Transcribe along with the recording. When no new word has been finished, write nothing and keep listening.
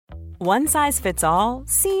One size fits all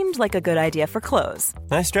seemed like a good idea for clothes.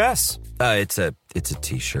 Nice dress. It's a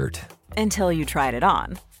t-shirt. Until you tried it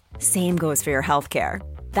on. Same goes for your healthcare.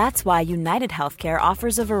 That's why United Healthcare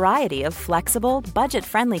offers a variety of flexible,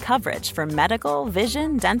 budget-friendly coverage for medical,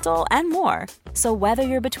 vision, dental, and more. So whether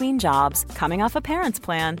you're between jobs, coming off a parent's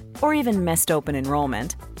plan, or even missed open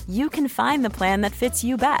enrollment, you can find the plan that fits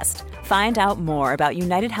you best. Find out more about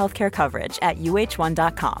United Healthcare coverage at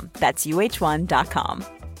uh1.com. That's uh1.com.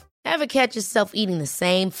 Ever catch yourself eating the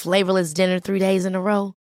same flavorless dinner 3 days in a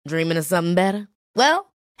row? Dreaming of something better?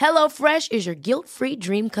 Well, HelloFresh is your guilt-free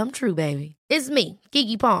dream come true, baby. It's me,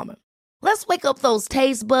 Keke Palmer. Let's wake up those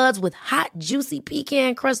taste buds with hot, juicy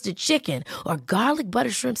pecan-crusted chicken or garlic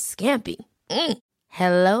butter shrimp scampi.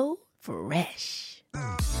 Hello Fresh.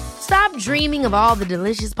 Stop dreaming of all the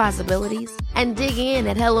delicious possibilities and dig in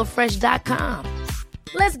at HelloFresh.com.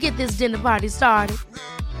 Let's get this dinner party started.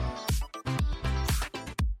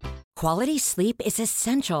 Quality sleep is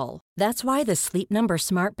essential. That's why the Sleep Number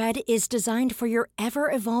Smart Bed is designed for your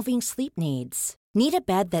ever-evolving sleep needs. Need a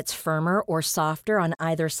bed that's firmer or softer on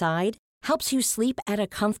either side? Helps you sleep at a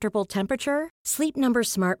comfortable temperature? Sleep Number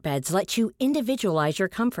Smart Beds let you individualize your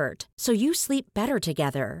comfort, so you sleep better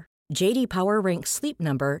together. J.D. Power ranks Sleep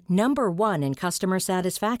Number #1 in customer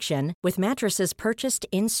satisfaction with mattresses purchased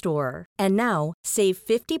in-store. And now, save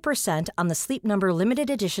 50% on the Sleep Number Limited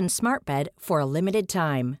Edition Smart Bed for a limited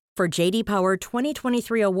time. For J.D. Power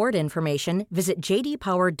 2023 award information, visit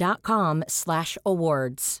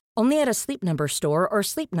jdpower.com/awards. Only at a Sleep Number store or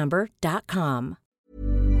sleepnumber.com.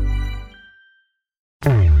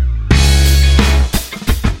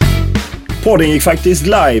 Podden gick faktiskt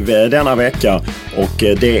live denna vecka och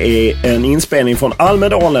det är en inspelning från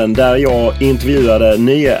Almedalen där jag intervjuade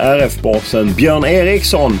nya RF-basen Björn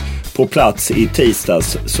Eriksson på plats i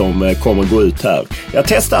tisdags som kommer gå ut här. Jag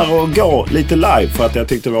testar att gå lite live för att jag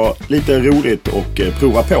tyckte det var lite roligt att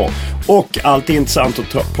prova på. Och alltid intressant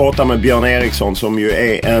att prata med Björn Eriksson som ju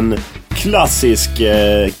är en klassisk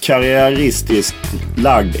karriäristisk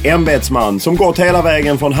lagd ämbetsman som gått hela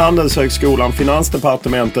vägen från Handelshögskolan,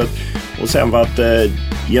 Finansdepartementet och sen varit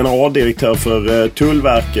generaldirektör för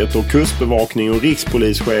Tullverket och kustbevakning och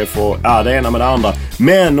rikspolischef och det ena med det andra.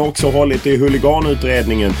 Men också hållit i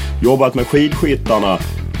huliganutredningen, jobbat med skidskyttarna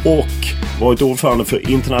och varit ordförande för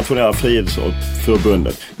Internationella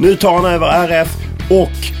Frihetsförbundet. Nu tar han över RF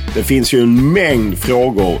och det finns ju en mängd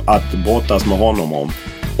frågor att brottas med honom om.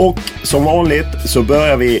 Och som vanligt så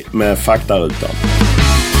börjar vi med faktarutan.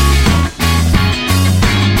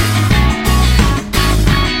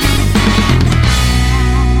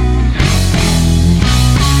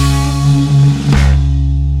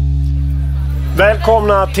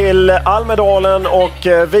 Välkomna till Almedalen och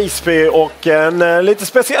Visby och en lite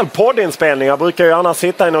speciell poddinspelning. Jag brukar ju annars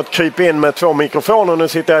sitta i något kryp in med 2 mikrofoner. Nu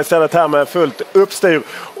sitter jag istället här med fullt uppstyr.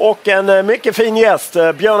 Och en mycket fin gäst,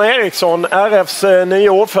 Björn Eriksson, RFs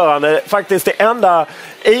nya ordförande. Faktiskt det enda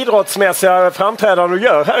idrottsmässiga framträdande du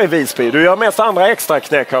gör här i Visby. Du gör mest andra extra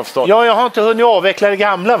knäck, har jag förstått. Ja, jag har inte hunnit avveckla det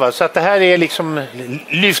gamla, va? Så att det här är liksom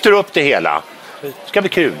lyfter upp det hela. Det ska bli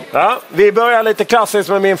kul. Ja, vi börjar lite klassiskt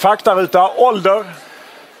med min faktaruta. Ålder?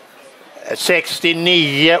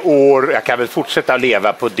 69 år. Jag kan väl fortsätta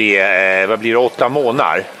leva på det. Vad blir det? 8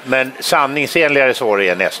 månader. Men sanningsenligare svar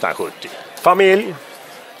är nästan 70. Familj?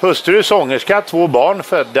 Hustru, sångerska, 2 barn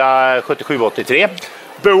födda 77-83.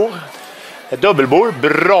 Bor? Dubbelbor,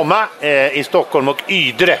 Bromma i Stockholm och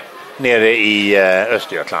Ydre nere i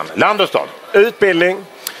Östergötland. Land och stad. Utbildning?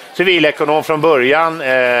 Civilekonom från början,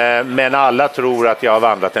 men alla tror att jag har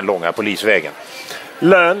vandrat den långa polisvägen.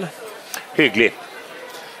 Lön? Hygglig.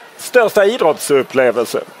 Största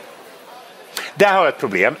idrottsupplevelse? Där har jag ett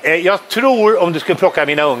problem. Jag tror, om du skulle plocka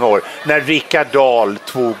mina unga år, när Rickard Dahl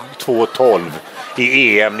tog 2,12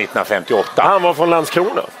 i EM 1958. Han var från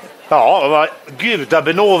Landskrona? Ja, det var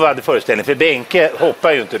gudabenåvad föreställning, för Benke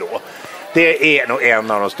hoppar ju inte då. Det är nog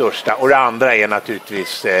en av de största. Och det andra är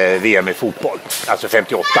naturligtvis VM i fotboll. Alltså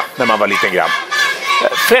 58, när man var liten grabb.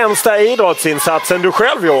 Främsta idrottsinsatsen du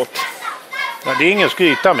själv gjort? Ja, det är ingen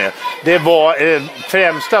skryta med. Det var,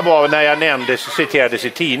 främsta var när jag citerades i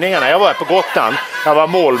tidningarna. Jag var på Gotland. Jag var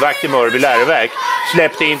målvakt i Mörby läroverk.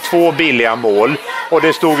 Släppte in 2 billiga mål. Och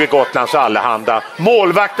det stod i Gotlands allehanda.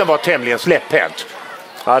 Målvakten var tämligen släpphänt.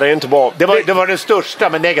 Ja, det är inte bra. Det var det största,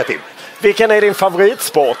 men negativt. Vilken är din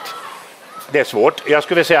favoritsport? Det är svårt. Jag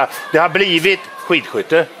skulle säga det har blivit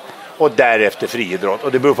skidskytte och därefter friidrott.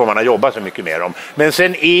 Och det beror på om man har jobbat så mycket med dem. Men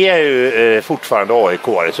sen är jag ju fortfarande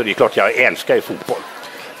AIK-are, så det är klart jag älskar ju fotboll.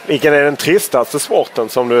 Vilken är den tristaste sporten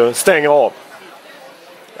som du stänger av?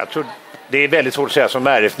 Jag tror Det är väldigt svårt att säga som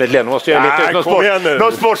RF-medlem. Måste jag lite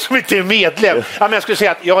någon sport som inte är medlem. Ja, men jag skulle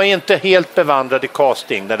säga att jag är inte helt bevandrad i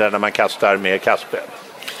casting när man kastar med kastspel.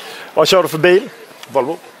 Vad kör du för bil?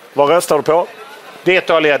 Volvo. Vad röstar du på? Det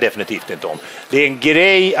talar jag definitivt inte om. Det är en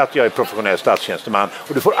grej att jag är professionell statstjänsteman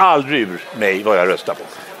och du får aldrig ur mig vad jag röstar på.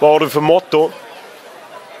 Vad har du för motto?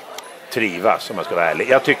 Trivas, om man ska vara ärlig.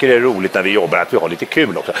 Jag tycker det är roligt när vi jobbar att vi har lite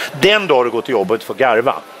kul också. Den dag du går till jobbet och får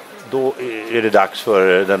garva, då är det dags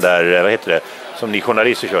för den där, vad heter det, som ni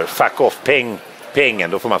journalister kör, fuck off, pengen,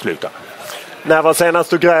 då får man sluta. När var senast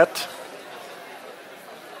du grät?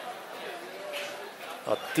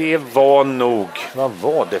 Ja, det var nog, vad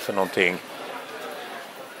var det för någonting?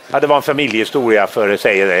 Ja, det var en familjehistoria för,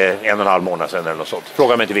 säg 1,5 månad sedan eller något sånt.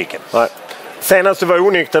 Fråga mig inte vilken. Nej. Senast du var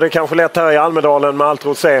onykter, det kanske lätt här i Almedalen med allt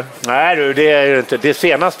rosé. Nej du, det är inte. Det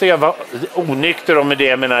senaste jag var onykter, om det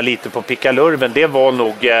jag menar lite på pickalurven, det var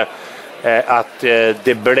nog att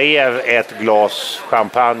det blev ett glas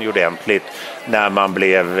champagne ordentligt när man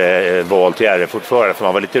blev vald till RF-ordförande, för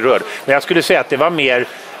man var lite rörd. Men jag skulle säga att det var mer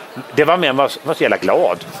man var så jävla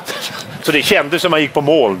glad. Så det kändes som man gick på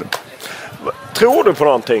moln. Tror du på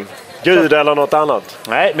någonting? Gud eller något annat?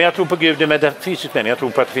 Nej, men jag tror på Gud med den fysiska meningen. Jag tror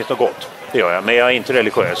på att det finns något gott. Det gör jag, men jag är inte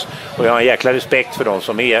religiös. Och jag har en jäkla respekt för de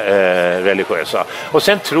som är religiösa. Och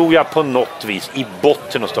sen tror jag på något vis i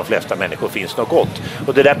botten hos de flesta människor finns något gott.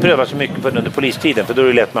 Och det där prövas så mycket under polistiden, för då är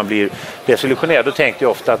det lätt man blir desillusionerad. Då tänkte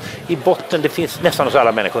jag ofta att i botten det finns nästan hos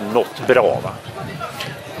alla människor något bra, va?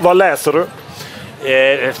 Vad läser du?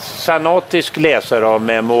 Fanatisk läsare av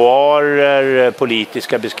memoarer,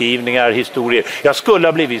 politiska beskrivningar, historier. Jag skulle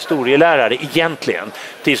ha blivit historielärare egentligen,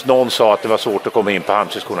 tills någon sa att det var svårt att komma in på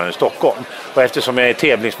Handelshögskolan i Stockholm. Och eftersom jag är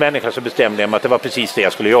tävlingsmänniska så bestämde jag mig att det var precis det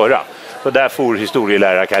jag skulle göra. Så där for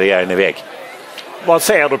historielärarkarriären iväg. Vad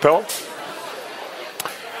ser du på?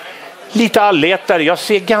 Lite allätare. Jag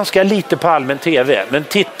ser ganska lite på allmän tv. Men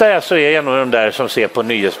tittar jag så är jag en av de där som ser på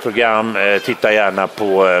nyhetsprogram. Tittar gärna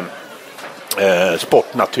på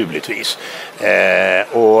sport naturligtvis.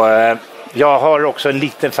 Och jag har också en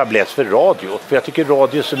liten fäbless för radio. För jag tycker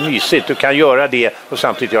radio är så mysigt. Du kan göra det och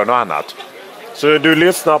samtidigt göra något annat. Så du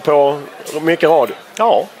lyssnar på mycket radio?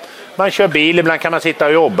 Ja. Man kör bil, ibland kan man sitta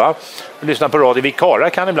och jobba. Lyssna på radio. Vi karlar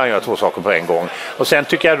kan ibland göra 2 saker på en gång. Och sen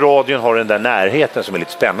tycker jag radion har den där närheten som är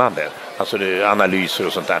lite spännande. Alltså det är analyser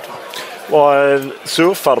och sånt där. Vad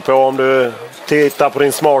surfar du på om du tittar på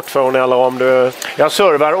din smartphone eller om du... Jag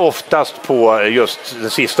servar oftast på just de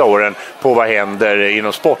sista åren på vad händer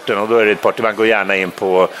inom sporten, och då är det ett par, man går gärna in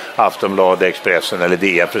på Aftonbladet, Expressen eller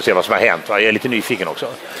DN för att se vad som har hänt. Jag är lite nyfiken också.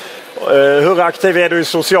 Hur aktiv är du i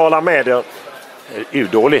sociala medier?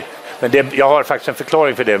 Urdålig. Men jag har faktiskt en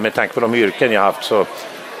förklaring för det. Med tanke på de yrken jag har haft så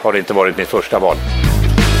har det inte varit mitt första val.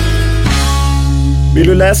 Vill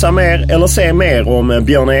du läsa mer eller se mer om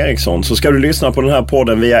Björn Eriksson så ska du lyssna på den här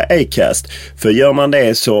podden via Acast. För gör man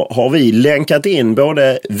det så har vi länkat in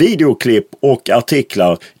både videoklipp och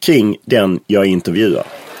artiklar kring den jag intervjuar.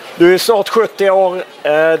 Du är snart 70 år.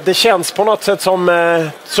 Det känns på något sätt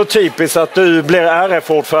som så typiskt att du blir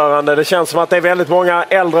RF-ordförande. Det känns som att det är väldigt många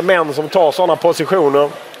äldre män som tar sådana positioner.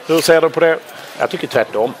 Hur ser du på det? Jag tycker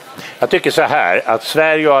tvärtom. Jag tycker så här att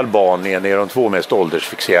Sverige och Albanien är de 2 mest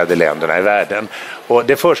åldersfixerade länderna i världen. Och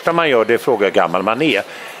det första man gör det är att fråga hur gammal man är.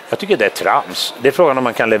 Jag tycker det är trams. Det är frågan om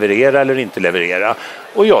man kan leverera eller inte leverera.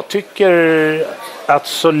 Och jag tycker att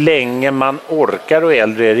så länge man orkar och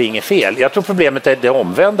äldre är det inget fel. Jag tror problemet är det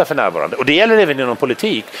omvända för närvarande. Och det gäller även inom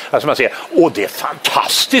politik. Alltså man säger, det är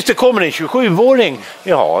fantastiskt, det kommer en 27-åring.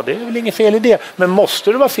 Ja, det är väl inget fel i det. Men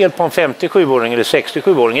måste det vara fel på en 57-åring eller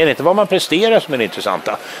 67-åring? Är det inte vad man presterar som är det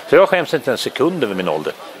intressanta? Så jag skäms inte en sekund över min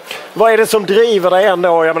ålder. Vad är det som driver dig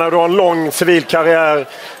ändå? Jag menar, du har en lång civil karriär.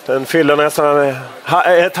 Den fyller nästan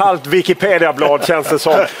ett halvt Wikipedia-blad känns det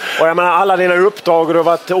som. Och jag menar, alla dina uppdrag, och du har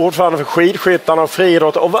varit ordförande för skidskyttarna och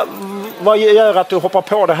friidrott. Och vad gör att du hoppar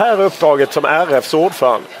på det här uppdraget som RFs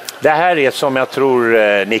ordförande? Det här är som jag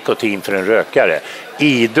tror nikotin för en rökare.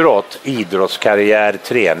 Idrottskarriär,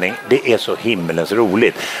 träning, det är så himmelens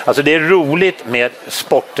roligt. Alltså det är roligt med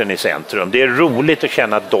sporten i centrum. Det är roligt att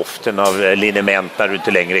känna doften av liniment när du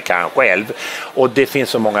inte längre kan själv. Och det finns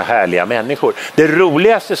så många härliga människor. Det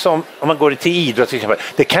roligaste som, om man går till idrott till exempel,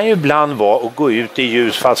 det kan ju ibland vara att gå ut i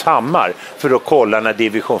Ljusfallshammar för att kolla när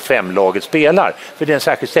division 5-laget spelar. För det är en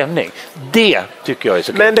särskild stämning. Det tycker jag är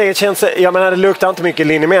så kul. Men det känns, jag menar, det luktar inte mycket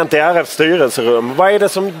liniment i RFs styrelserum. Vad är det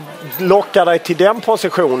som lockar dig till den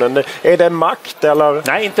positionen? Är det makt eller?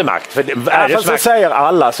 Nej, inte makt. För fast det säger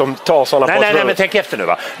alla som tar sådana positioner. Nej, men tänk efter nu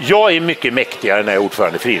va. Jag är mycket mäktigare när jag är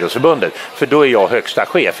ordförande i Friidrottsförbundet. För då är jag högsta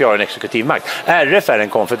chef, jag har en exekutiv makt. RF är en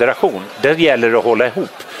konfederation. Det gäller att hålla ihop.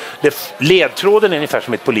 Ledtråden är ungefär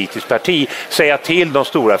som ett politiskt parti. Säga till de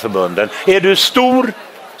stora förbunden. Är du stor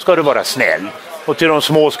ska du vara snäll. Och till de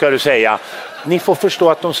små ska du säga, ni får förstå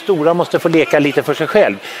att de stora måste få leka lite för sig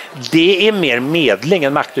själv. Det är mer medling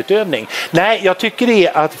än maktutövning. Nej, jag tycker det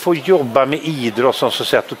är att få jobba med idrott som så att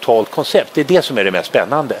säga totalt koncept. Det är det som är det mest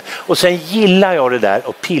spännande. Och sen gillar jag det där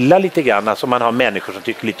och pilla lite grann. Alltså man har människor som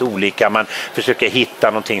tycker lite olika. Man försöker hitta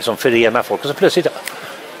någonting som förenar folk. Och så plötsligt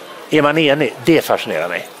är man enig. Det fascinerar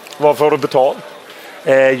mig. Vad får du betalt?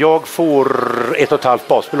 Jag får 1,5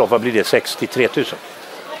 basbelopp. Vad blir det? 63 000.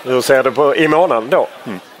 Hur ser du på i månaden då?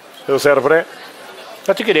 Hur ser du på det?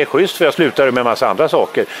 Jag tycker det är schysst för jag slutar med en massa andra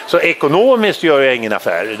saker. Så ekonomiskt gör jag ingen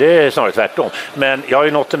affär. Det är snarare tvärtom. Men jag har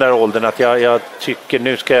ju nått den där åldern att jag tycker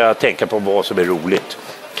nu ska jag tänka på vad som är roligt.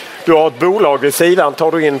 Du har ett bolag vid sidan.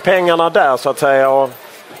 Tar du in pengarna där så att säga? Och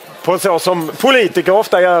på så som politiker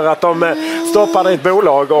ofta gör att de stoppar i ett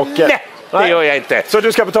bolag och... Nej, det gör jag inte. Så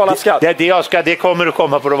du ska betala skatt? Det kommer att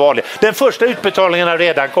komma på det vanliga. Den första utbetalningen har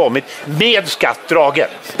redan kommit med skattdragen.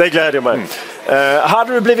 Det gläder mig.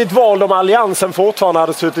 Hade du blivit vald om Alliansen fortfarande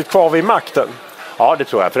hade suttit kvar vid makten? Ja, det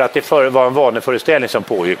tror jag. För att det var en vaneföreställning som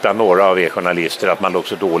pågick bland några av er journalister att man låg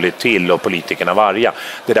så dåligt till och politikerna varja.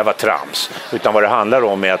 Det där var trams. Utan vad det handlar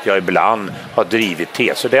om är att jag ibland har drivit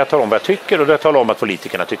teser. Det jag talar om vad jag tycker och det jag talar om att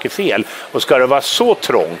politikerna tycker fel. Och ska det vara så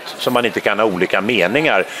trångt som man inte kan ha olika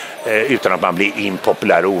meningar utan att man blir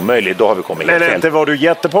impopulär och omöjlig, då har vi kommit helt fel. Men inte var du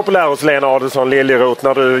jättepopulär hos Lena Adelsohn Liljeroth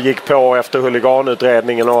när du gick på efter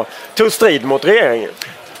huliganutredningen och tog strid mot regeringen?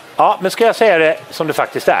 Ja, men ska jag säga det som det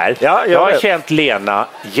faktiskt är? Ja, jag har känt Lena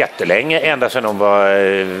jättelänge, ända sedan hon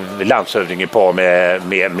var landshövding i par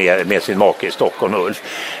med sin make i Stockholm, Ulf.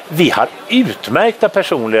 Vi har utmärkta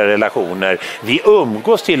personliga relationer. Vi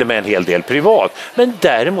umgås till och med en hel del privat. Men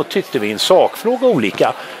däremot tyckte vi en sakfråga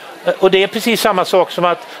olika. Och det är precis samma sak som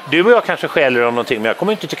att du och jag kanske skäller om någonting, men jag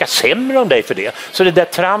kommer inte tycka sämre om dig för det. Så det där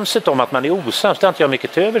tramset om att man är osams, det har inte jag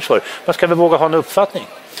mycket till övers för. Man ska väl våga ha en uppfattning.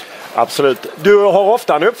 Absolut. Du har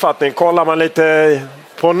ofta en uppfattning. Kollar man lite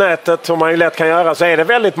på nätet som man ju lätt kan göra så är det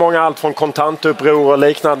väldigt många allt från kontantuppror och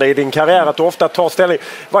liknande i din karriär att du ofta tar ställning.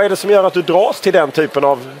 Vad är det som gör att du dras till den typen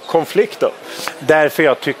av konflikter? Därför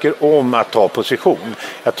jag tycker om att ta position.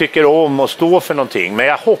 Jag tycker om att stå för någonting. Men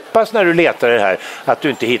jag hoppas när du letar det här att du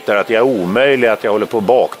inte hittar att jag är omöjlig, att jag håller på att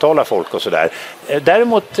baktala folk och sådär.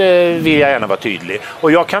 Däremot vill jag gärna vara tydlig.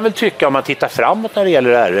 Och jag kan väl tycka om man tittar framåt när det gäller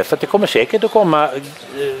RF att det kommer säkert att komma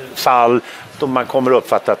fall då man kommer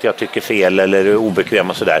uppfatta att jag tycker fel eller är obekväm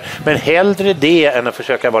och sådär. Men hellre det än att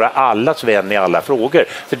försöka vara allas vän i alla frågor.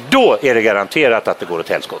 För då är det garanterat att det går åt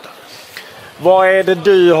helskotta. Vad är det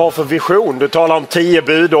du har för vision? Du talar om 10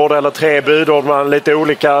 budord eller 3 budord, man lite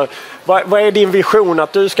olika. Vad är din vision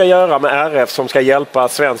att du ska göra med RF som ska hjälpa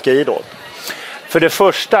svensk idrott? För det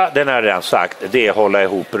första, den har jag redan sagt, det är att hålla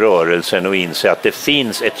ihop rörelsen och inse att det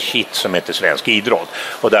finns ett shit som heter svensk idrott.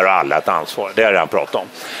 Och där har alla ett ansvar, det har jag redan pratat om.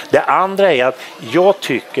 Det andra är att jag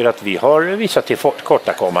tycker att vi har vissa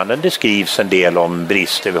tillkortakommanden. Det skrivs en del om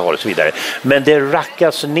brister vi har och så vidare. Men det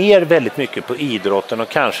rackas ner väldigt mycket på idrotten och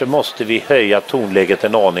kanske måste vi höja tonläget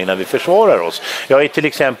en aning när vi försvarar oss. Jag är till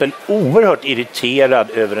exempel oerhört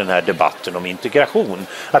irriterad över den här debatten om integration.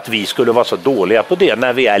 Att vi skulle vara så dåliga på det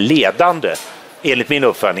när vi är ledande. Enligt min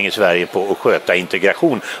uppfattning i Sverige på att sköta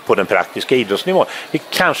integration på den praktiska idrottsnivån. Vi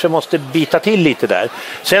kanske måste bita till lite där.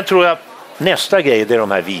 Sen tror jag nästa grej är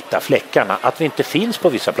de här vita fläckarna. Att vi inte finns på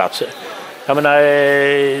vissa platser. Jag menar,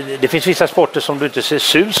 det finns vissa sporter som du inte ser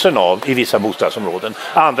susen av i vissa bostadsområden.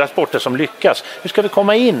 Andra sporter som lyckas. Hur ska vi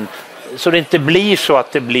komma in? Så det inte blir så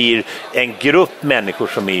att det blir en grupp människor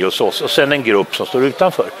som är hos oss och sen en grupp som står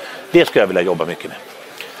utanför. Det skulle jag vilja jobba mycket med.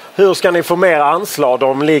 Hur ska ni få mer anslag?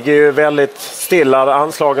 De ligger ju väldigt stilla,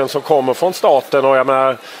 anslagen som kommer från staten. Och jag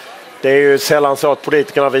menar, det är ju sällan så att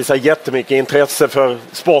politikerna visar jättemycket intresse för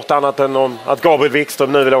sport annat än om att Gabriel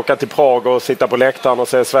Wikström nu vill åka till Prag och sitta på läktaren och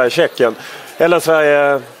se Sverige-Tjeckien. Eller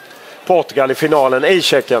Sverige-Portugal i finalen i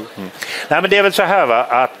Tjeckien. Nej, men det är väl så här va,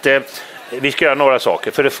 att vi ska göra några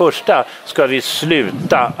saker. För det första ska vi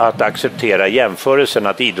sluta att acceptera jämförelsen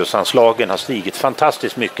att idrottsanslagen har stigit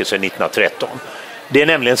fantastiskt mycket sedan 1913. Det är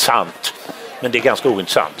nämligen sant, men det är ganska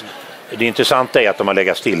ointressant. Det intressanta är att de har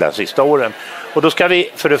legat stilla de sista åren. Och då ska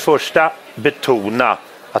vi för det första betona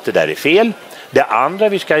att det där är fel. Det andra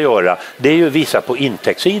vi ska göra, det är ju att visa på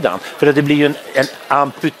intäktssidan. För att det blir ju en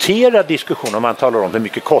amputerad diskussion om man talar om hur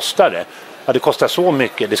mycket kostar det. Ja, det kostar så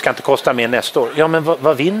mycket, det ska inte kosta mer nästa år. Ja, men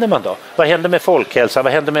vad vinner man då? Vad händer med folkhälsa?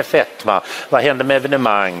 Vad händer med fetma? Vad händer med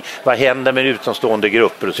evenemang? Vad händer med utomstående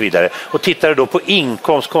grupper och så vidare? Och tittar du då på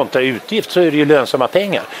inkomst kontra utgift så är det ju lönsamma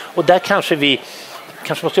pengar. Och där kanske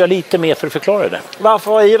måste göra lite mer för att förklara det.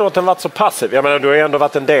 Varför har idrotten varit så passiv? Jag menar, du har ju ändå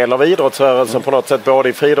varit en del av idrottsrörelsen på något sätt, både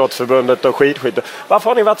i Friidrottsförbundet och skidskytte. Varför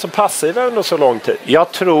har ni varit så passiva under så lång tid?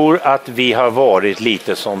 Jag tror att vi har varit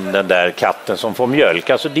lite som den där katten som får mjölk.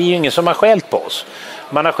 Alltså det är ju ingen som har skällt på oss.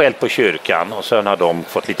 Man har skällt på kyrkan och sen har de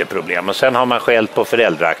fått lite problem. Och sen har man skällt på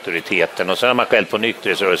föräldraauktoriteten och sen har man skällt på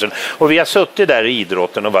nykterhetsrörelsen. Och vi har suttit där i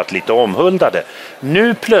idrotten och varit lite omhuldade.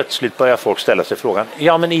 Nu plötsligt börjar folk ställa sig frågan,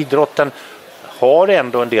 ja men idrotten har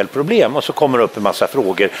ändå en del problem, och så kommer det upp en massa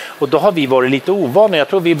frågor, och då har vi varit lite ovana. Jag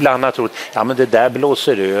tror vi ibland har trott, ja men det där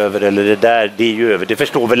blåser över, eller det är ju över, det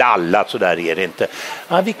förstår väl alla att så där är det inte.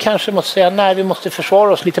 Ja, vi kanske måste säga, nej, vi måste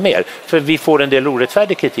försvara oss lite mer, för vi får en del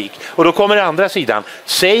orättfärdig kritik. Och då kommer andra sidan,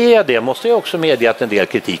 säger jag det måste jag också medge att en del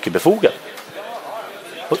kritik är befogad.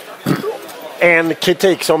 En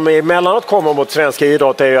kritik som emellanåt kommer mot svensk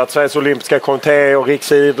idrott är ju att Sveriges olympiska kommitté och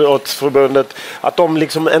Riksidrottsförbundet, att de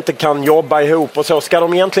liksom inte kan jobba ihop och så. Ska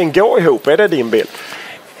de egentligen gå ihop? Är det din bild?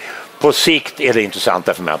 På sikt är det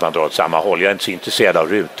intressanta för mig att man drar åt samma håll. Jag är inte så intresserad av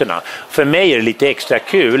rutorna. För mig är det lite extra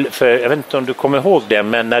kul, för jag vet inte om du kommer ihåg det,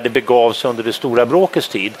 men när det begav sig under det stora bråkets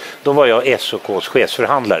tid, då var jag SOKs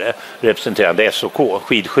chefsförhandlare, representerande SOK.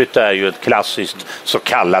 Skidskytte är ju ett klassiskt så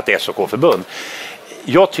kallat SOK-förbund.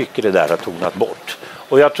 Jag tycker det där har tonat bort.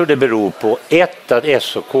 Och jag tror det beror på att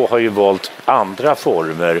SOK har ju valt andra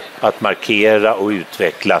former att markera och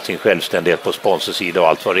utveckla sin självständighet på sponsorsida och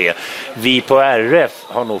allt vad det är. Vi på RF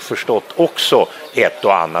har nog förstått också ett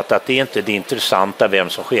och annat, att det är inte det intressanta vem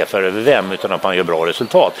som chefar över vem, utan att man gör bra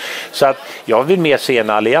resultat. Så att jag vill mer se en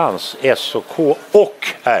allians, SOK och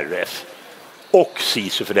RF och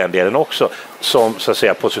SISU för den delen också, som så att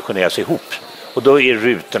säga positionerar sig ihop. Och då är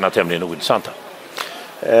rutorna tämligen ointressanta.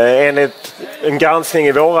 Enligt en granskning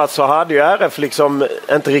i våras så hade ju RF liksom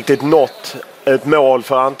inte riktigt nått ett mål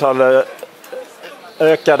för antal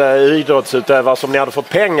ökade idrottsutövare som ni hade fått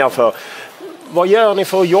pengar för. Vad gör ni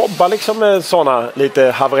för att jobba liksom med sådana lite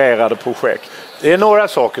havererade projekt? Det är några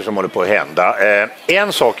saker som håller på att hända.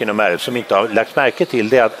 En sak inom RF som inte har lagt märke till,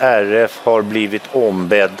 det är att RF har blivit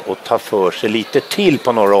ombedd att ta för sig lite till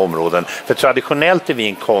på några områden. För traditionellt är vi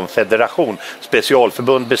en konfederation.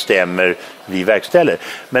 Specialförbund bestämmer, vi verkställer.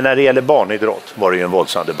 Men när det gäller barnidrott var det ju en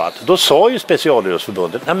våldsam debatt. Då sa ju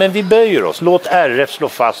specialidrottsförbundet, nej men vi böjer oss, låt RF slå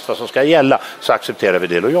fast vad som ska gälla, så accepterar vi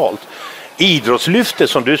det lojalt. Idrottslyftet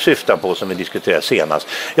som du syftar på, som vi diskuterade senast,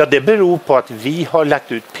 ja, det beror på att vi har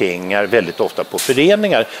lagt ut pengar väldigt ofta på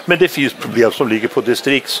föreningar, men det finns problem som ligger på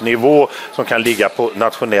distriktsnivå, som kan ligga på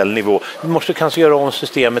nationell nivå. Vi måste kanske göra om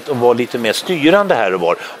systemet och vara lite mer styrande här och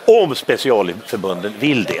var, om specialförbunden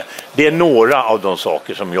vill det. Det är några av de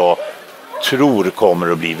saker som jag tror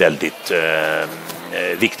kommer att bli väldigt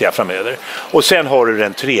viktiga framöver. Och sen har du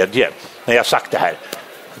den tredje. När jag sagt det här,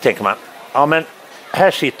 då tänker man, ja men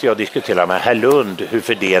här sitter jag och diskuterar med herr Lund hur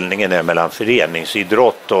fördelningen är mellan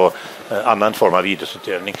föreningsidrott och annan form av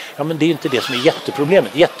idrottsutövning. Ja, men det är inte det som är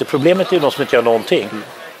jätteproblemet. Jätteproblemet är ju de som inte gör någonting.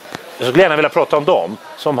 Jag skulle gärna vilja prata om dem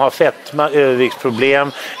som har fetma,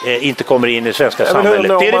 överviktsproblem, inte kommer in i svenska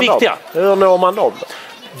samhället. Det är det viktiga. Hur når man dem?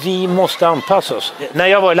 Vi måste anpassa oss. När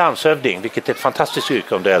jag var landshövding, vilket är ett fantastiskt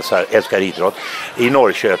yrke om du älskar idrott, i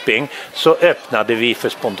Norrköping, så öppnade vi för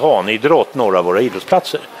spontanidrott några av våra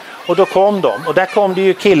idrottsplatser. Och då kom de. Och där kom det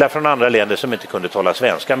ju killar från andra länder som inte kunde tala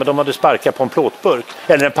svenska, men de hade sparkat på en plåtburk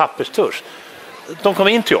eller en papperstusch. De kom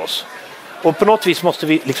in till oss. Och på något vis måste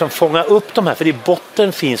vi liksom fånga upp de här, för i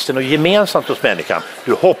botten finns det något gemensamt hos människan.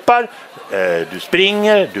 Du hoppar, du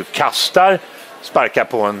springer, du kastar, sparkar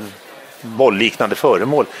på en bollliknande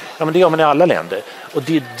föremål. Ja, men det gör man i alla länder. Och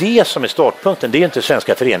det är det som är startpunkten. Det är inte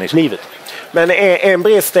svenska föreningslivet. Men en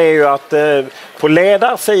brist är ju att på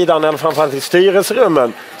ledarsidan, eller framförallt i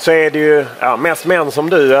styrelserummen, så är det ju mest män som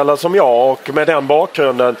du eller som jag, och med den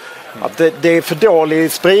bakgrunden att det är för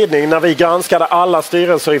dålig spridning. När vi granskade alla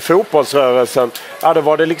styrelser i fotbollsrörelsen, då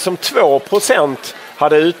var det liksom 2%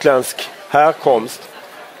 hade utländsk härkomst.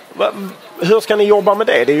 Hur ska ni jobba med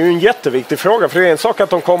det? Det är ju en jätteviktig fråga, för det är en sak att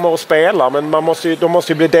de kommer att spela, men de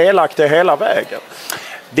måste ju bli delaktiga hela vägen.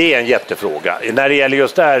 Det är en jättefråga. När det gäller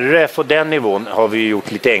just RF och den nivån har vi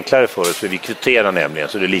gjort lite enklare för oss, för vi kvitterar nämligen,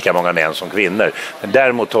 så det är lika många män som kvinnor. Men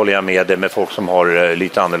däremot håller jag med det, med folk som har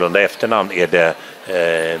lite annorlunda efternamn är det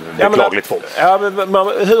beklagligt folk.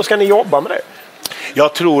 Hur ska ni jobba med det?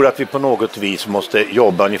 Jag tror att vi på något vis måste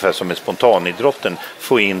jobba ungefär som med spontanidrotten,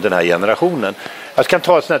 få in den här generationen. Jag ska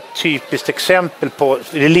ta ett sånt här typiskt exempel på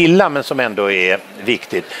det lilla men som ändå är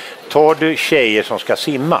viktigt. Tar du tjejer som ska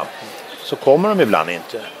simma så kommer de ibland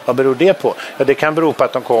inte. Vad beror det på? Ja, det kan bero på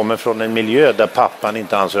att de kommer från en miljö där pappan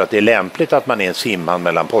inte anser att det är lämpligt att man är en simman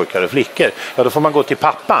mellan pojkar och flickor. Ja, då får man gå till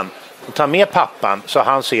pappan och ta med pappan så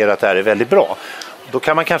han ser att det här är väldigt bra. Då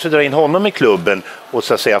kan man kanske dra in honom i klubben och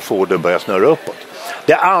så att säga få det att börja snurra uppåt.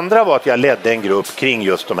 Det andra var att jag ledde en grupp kring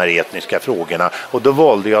just de här etniska frågorna och då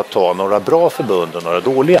valde jag att ta några bra förbund och några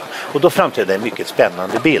dåliga. Och då framträdde en mycket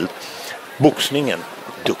spännande bild. Boxningen,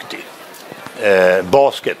 duktig.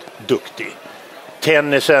 Basket, duktig.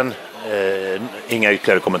 Tennisen, inga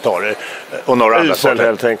ytterligare kommentarer. Och några andra saker.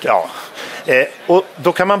 Helt enkelt. Ja. Och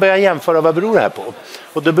då kan man börja jämföra vad beror det här på.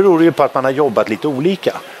 Och då beror det ju på att man har jobbat lite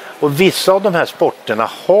olika. Och vissa av de här sporterna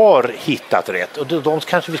har hittat rätt. Och de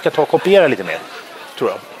kanske vi ska ta och kopiera lite mer,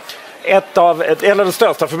 tror jag. Eller det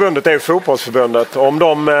största förbundet är fotbollsförbundet. Om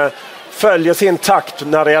de följer sin takt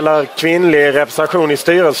när det gäller kvinnlig representation i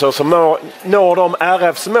styrelser så når de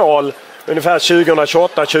RFs mål ungefär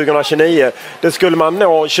 2028-2029. Det skulle man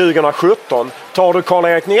nå 2017. Tar du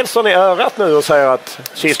Karl-Erik Nilsson i örat nu och säger att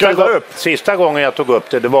Sista gången jag tog upp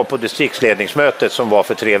det var på distriktsledningsmötet som var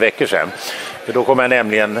för 3 veckor sedan. För då kom jag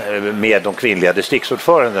nämligen med de kvinnliga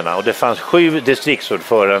distriktsordförandena och det fanns 7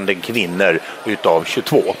 distriktsordförande kvinnor utav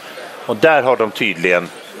 22. Och där har de tydligen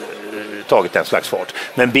tagit en slags fart.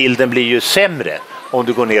 Men bilden blir ju sämre om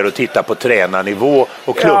du går ner och tittar på tränarnivå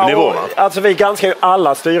och klubbnivå. Ja, alltså vi granskar ju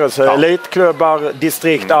alla styrelser, elitklubbar,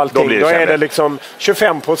 distrikt, allting. Då är det liksom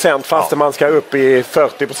 25% fast man ska upp i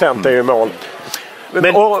 40% är ju mål.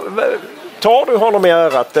 Men tar du honom i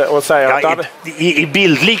örat och säger att... I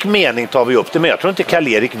bildlik mening tar vi upp det, men jag tror inte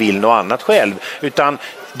Karl-Erik vill något annat själv. Utan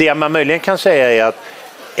det man möjligen kan säga är att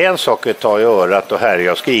en sak är att ta i örat och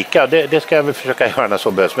härja och skrika. Det ska jag väl försöka göra när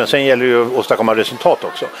så behövs. Men sen gäller det ju att åstadkomma resultat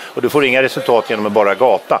också. Och du får inga resultat genom att bara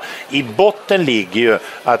gapa. I botten ligger ju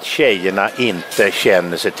att tjejerna inte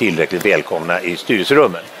känner sig tillräckligt välkomna i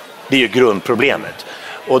styrelserummen. Det är ju grundproblemet.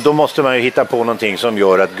 Och då måste man ju hitta på någonting som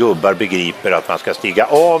gör att gubbar begriper att man ska stiga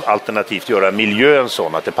av, alternativt göra miljön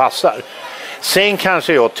sån att det passar. Sen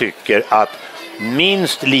kanske jag tycker att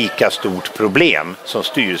minst lika stort problem som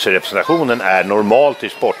styrelserepresentationen är normalt i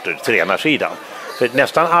sporter, tränarsidan. För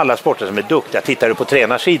nästan alla sporter som är duktiga, tittar du på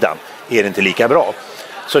tränarsidan är det inte lika bra.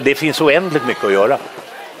 Så det finns oändligt mycket att göra.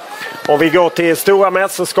 Om vi går till stora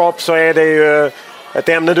mästerskap så är det ju ett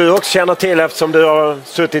ämne du också känner till eftersom du har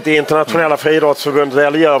suttit i internationella friidrottsförbundet,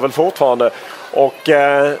 eller gör väl fortfarande. Och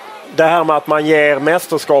det här med att man ger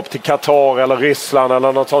mästerskap till Qatar eller Ryssland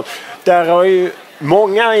eller något sånt. Där har ju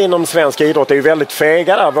många inom svensk idrott är ju väldigt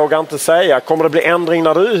fega där, vågar inte säga. Kommer det bli ändring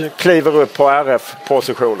när du kliver upp på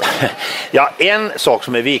RF-positionen? Ja, en sak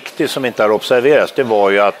som är viktig som inte har observerats, det var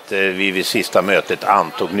ju att vi vid sista mötet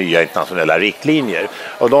antog nya internationella riktlinjer.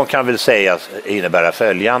 Och de kan väl sägas innebära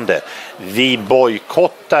följande. Vi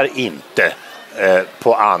bojkottar inte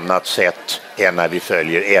på annat sätt än när vi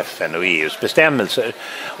följer FN och EUs bestämmelser.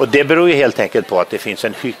 Och det beror ju helt enkelt på att det finns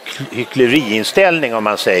en hyckleriinställning om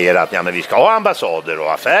man säger att ja, men vi ska ha ambassader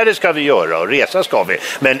och affärer ska vi göra och resa ska vi.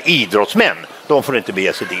 Men idrottsmän, de får inte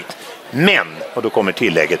bege sig dit. Men, och då kommer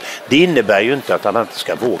tillägget, det innebär ju inte att han inte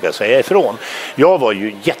ska våga säga ifrån. Jag var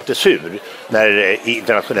ju jättesur när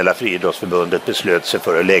internationella friidrottsförbundet beslöt sig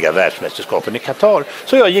för att lägga världsmästerskapen i Qatar.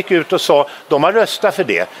 Så jag gick ut och sa, de har röstat för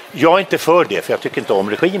det. Jag är inte för det, för jag tycker inte om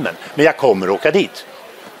regimen. Men jag kommer åka dit.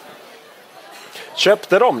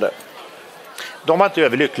 Köpte de det? De var inte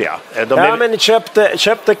överlyckliga. Men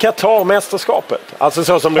köpte Qatar mästerskapet? Alltså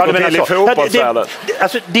så som det går till i fotbollsvärlden.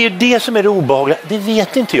 Det är ju det som är det obehagliga. Det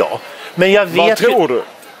vet inte jag. Men jag vet. Vad tror du?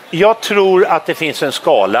 Jag tror att det finns en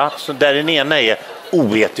skala där den ena är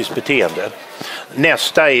oetiskt beteende.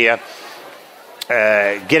 Nästa är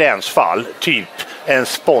gränsfall. Typ en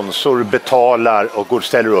sponsor betalar och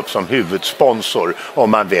ställer upp som huvudsponsor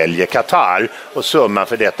om man väljer Qatar. Och summan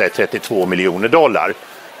för detta är $32 miljoner.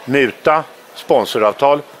 Muta,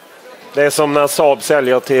 sponsoravtal. Det är som när Saab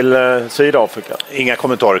säljer till Sydafrika. Inga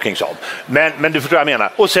kommentarer kring Saab. Men du förstår vad jag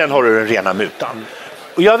menar. Och sen har du den rena mutan.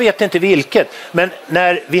 Och jag vet inte vilket, men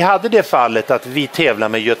när vi hade det fallet att vi tävlade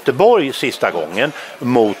med Göteborg sista gången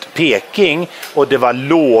mot Peking och det var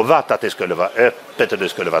lovat att det skulle vara öppet och det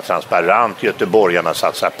skulle vara transparent, göteborgarna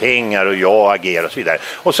satsar pengar och jag agerar och så vidare.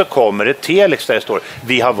 Och så kommer det telex där det står,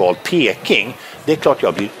 vi har valt Peking. Det är klart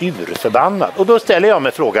jag blir urförbannad. Och då ställer jag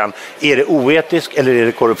mig frågan, är det oetiskt eller är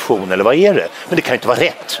det korruption eller vad är det? Men det kan inte vara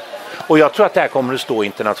rätt. Och jag tror att det här kommer att stå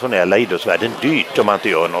internationella idrottsvärlden dyrt om man inte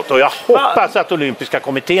gör något. Och jag hoppas att olympiska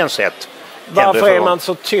kommittén sett Varför är man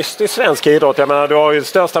så tyst i svensk idrott? Jag menar, du har ju det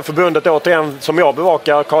största förbundet återigen som jag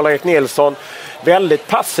bevakar, Karl-Erik Nilsson, väldigt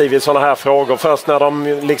passiv i sådana här frågor. Först när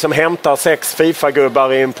de liksom hämtar 6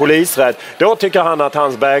 FIFA-gubbar i en polisrädd, då tycker han att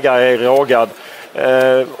hans bägare är rågad.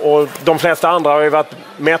 Och de flesta andra har ju varit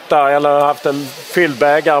mätta eller haft en fylld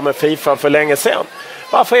bägare med FIFA för länge sedan.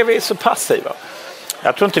 Varför är vi så passiva?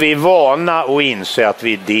 Jag tror inte vi är vana att inse att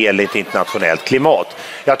vi är del i ett internationellt klimat.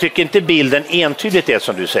 Jag tycker inte bilden entydigt är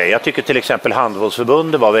som du säger. Jag tycker till exempel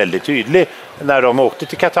handbollsförbundet var väldigt tydlig när de åkte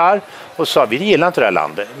till Qatar och sa vi gillar inte det här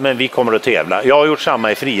landet men vi kommer att tävla. Jag har gjort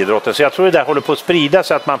samma i friidrotten, så jag tror det där håller på att sprida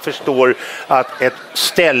så att man förstår att ett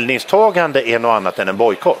ställningstagande är något annat än en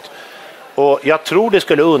bojkott. Och jag tror det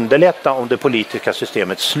skulle underlätta om det politiska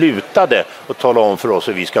systemet slutade att tala om för oss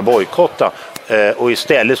hur vi ska bojkotta och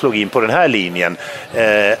istället slog in på den här linjen.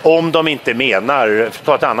 Om de inte menar,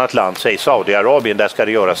 ta ett annat land, säg Saudiarabien, där ska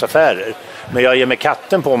det göras affärer. Men jag ger mig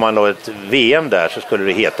katten på om man la ett VM där så skulle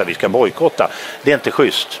det heta vi ska bojkotta. Det är inte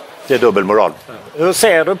schysst. Det är dubbelmoral. Hur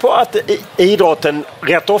ser du på att idrotten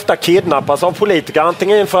rätt ofta kidnappas av politiker?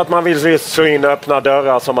 Antingen för att man vill slå in öppna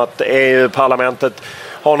dörrar som att EU-parlamentet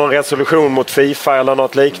har någon resolution mot FIFA eller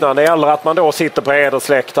något liknande. Eller att man då sitter på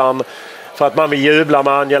hedersläktaren för att man vill jubla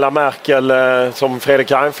med Angela Merkel som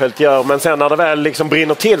Fredrik Reinfeldt gör. Men sen när det väl liksom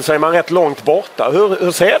brinner till så är man rätt långt borta.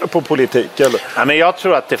 Hur ser du på politik? Eller? Ja, men jag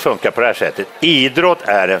tror att det funkar på det här sättet. Idrott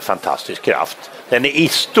är en fantastisk kraft. Den är i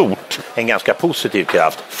stort en ganska positiv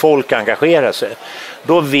kraft. Folk engagerar sig.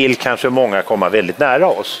 Då vill kanske många komma väldigt nära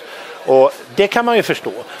oss. Och det kan man ju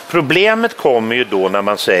förstå. Problemet kommer ju då när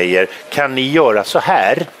man säger kan ni göra så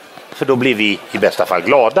här? För då blir vi i bästa fall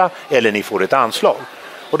glada eller ni får ett anslag.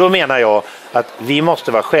 Och då menar jag att vi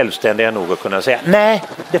måste vara självständiga nog att kunna säga nej,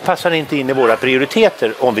 det passar inte in i våra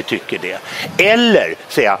prioriteter om vi tycker det. Eller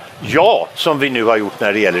säga ja, som vi nu har gjort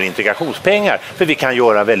när det gäller integrationspengar. För vi kan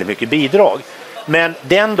göra väldigt mycket bidrag. Men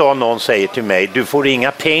den dag någon säger till mig du får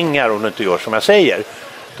inga pengar om du inte gör som jag säger.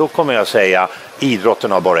 Då kommer jag säga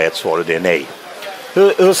idrotten har bara ett svar och det är nej.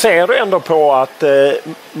 Hur ser du ändå på att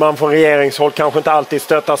man från regeringshåll kanske inte alltid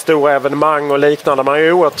stöttar stora evenemang och liknande? Man är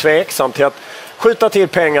ju oerhört tveksam till att skjuta till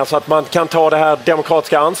pengar så att man kan ta det här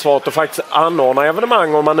demokratiska ansvaret och faktiskt anordna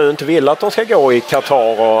evenemang om man nu inte vill att de ska gå i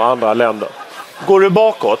Qatar och andra länder. Går du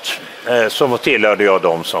bakåt så tillhörde jag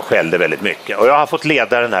de som skällde väldigt mycket. Och jag har fått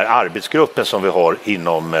leda den här arbetsgruppen som vi har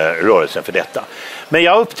inom rörelsen för detta. Men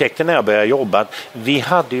jag upptäckte när jag började jobba att vi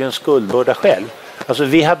hade ju en skuldbörda själv. Alltså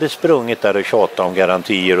vi hade sprungit där och tjatat om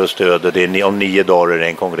garantier och stöd och det om 9 dagar är det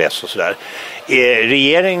en kongress och sådär.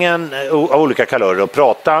 Regeringen av olika kalörer att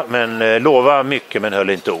prata men lova mycket men höll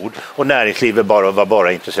inte ord. Och näringslivet var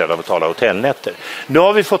bara intresserad av att tala hotellnätter. Nu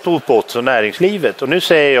har vi fått ihop åt så näringslivet och nu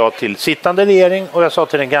säger jag till sittande regering och jag sa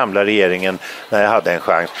till den gamla regeringen när jag hade en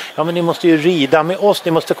chans. Ja men ni måste ju rida med oss,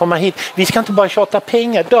 ni måste komma hit. Vi ska inte bara tjata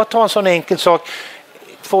pengar, då ta en sån enkel sak.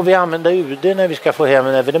 Får vi använda UD när vi ska få hem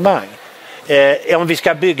en evenemang? Om vi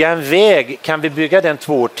ska bygga en väg kan vi bygga den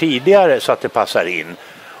 2 år tidigare så att det passar in.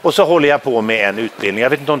 Och så håller jag på med en utbildning. Jag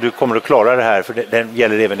vet inte om du kommer att klara det här för den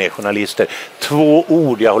gäller även er journalister. 2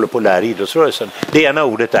 ord jag håller på att lära idrottsrörelsen. Det ena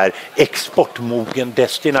ordet är exportmogen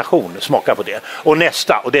destination. Smaka på det. Och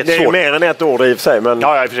nästa, och det är svårt. Mer än ett ord i och för sig. Men...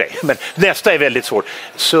 Ja, i och för sig. Men nästa är väldigt svårt.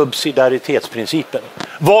 Subsidiaritetsprincipen.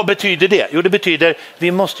 Vad betyder det? Jo, det betyder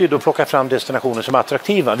vi måste ju då plocka fram destinationer som är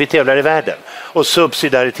attraktiva. Vi tävlar i världen. Och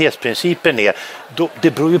subsidiaritetsprincipen är,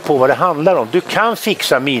 det beror ju på vad det handlar om. Du kan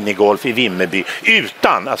fixa minigolf i Vimmerby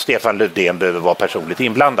utan att Stefan Löfven behöver vara personligt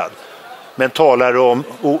inblandad. Men talar du om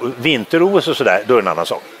vinter-OS och sådär, då är det en annan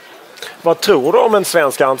sak. Vad tror du om en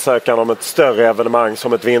svensk ansökan om ett större evenemang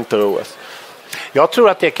som ett vinter-OS? Jag tror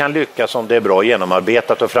att det kan lyckas om det är bra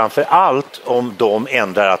genomarbetat och framför allt om de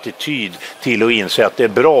ändrar attityd till att inse att det är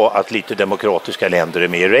bra att lite demokratiska länder är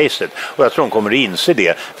med i racet. Och jag tror de kommer att inse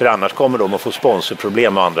det, för annars kommer de att få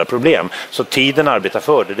sponsorproblem och andra problem. Så tiden arbetar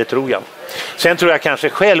för det tror jag. Sen tror jag kanske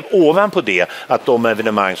själv ovanpå det att de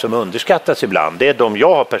evenemang som underskattas ibland, det är de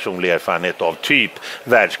jag har personlig erfarenhet av, typ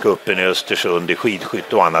världscupen i Östersund, i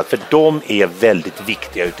skidskytte och annat, för de är väldigt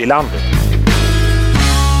viktiga ute i landet.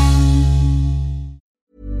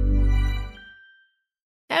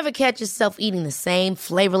 Ever catch yourself eating the same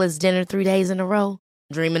flavorless dinner 3 days in a row?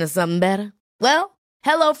 Dreaming of something better? Well,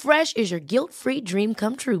 HelloFresh is your guilt-free dream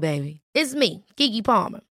come true, baby. It's me, Keke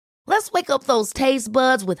Palmer. Let's wake up those taste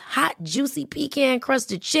buds with hot, juicy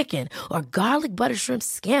pecan-crusted chicken or garlic butter shrimp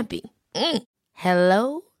scampi.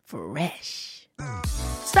 Hello Fresh.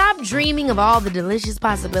 Stop dreaming of all the delicious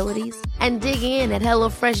possibilities and dig in at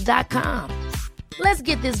HelloFresh.com. Let's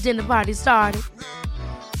get this dinner party started.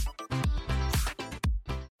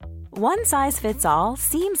 One size fits all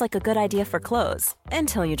seems like a good idea for clothes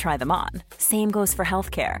until you try them on. Same goes for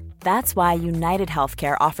healthcare. That's why United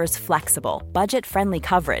Healthcare offers flexible, budget-friendly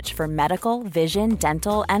coverage for medical, vision,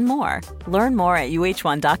 dental, and more. Learn more at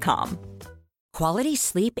uh1.com. Quality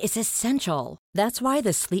sleep is essential. That's why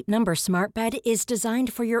the Sleep Number Smart Bed is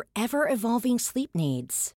designed for your ever-evolving sleep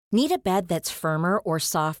needs. Need a bed that's firmer or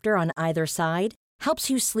softer on either side?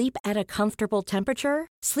 Helps you sleep at a comfortable temperature?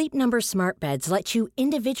 Sleep Number Smart Beds let you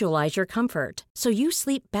individualize your comfort, so you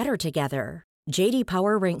sleep better together. J.D.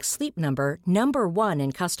 Power ranks Sleep Number #1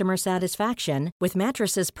 in customer satisfaction with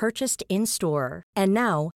mattresses purchased in-store. And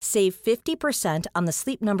now, save 50% on the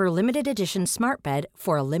Sleep Number Limited Edition Smart Bed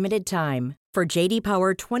for a limited time. For J.D.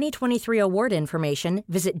 Power 2023 award information,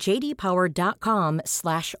 visit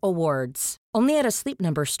jdpower.com/awards. Only at a Sleep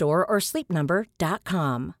Number store or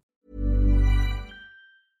sleepnumber.com.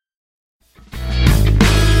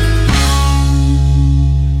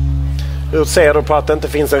 Hur ser du på att det inte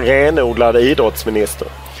finns en renodlad idrottsminister?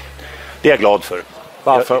 Det är jag glad för.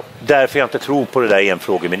 Varför? Därför jag inte tror på det där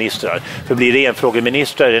enfrågeministrar. För blir det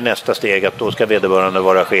enfrågeministrar är det nästa steg att då ska vederbörande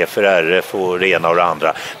vara chef för RF och det ena och det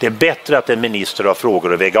andra. Det är bättre att en minister har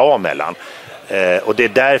frågor att väga av mellan. Och det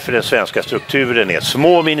är därför den svenska strukturen är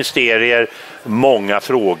små ministerier, många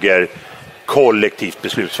frågor, kollektivt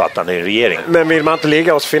beslutsfattande i regeringen. Men vill man inte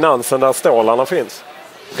ligga hos finansen där stålarna finns?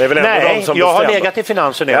 Det är väl nej, jag har legat i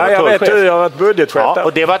finansen när jag var tullchef. Jag vet, jag har varit budgetchef där.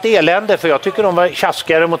 Och det var ett elände, för jag tycker de var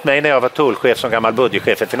tjaskare mot mig när jag var tullchef som gammal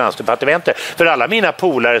budgetchef för Finansdepartementet. För alla mina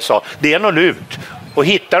polare sa, det är något lurt. Och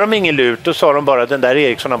hittar de ingen lut, då sa de bara, den där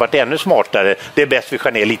Eriksson har varit ännu smartare. Det är bäst vi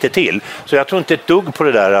skär ner lite till. Så jag tror inte ett dugg på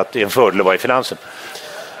det där att det är en fördel att vara i finansen.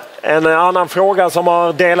 En annan fråga som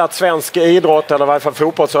har delat svensk idrott, eller i varje fall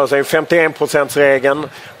fotbollsrörelse, är 51%-regeln.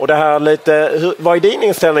 Och det här lite, vad är din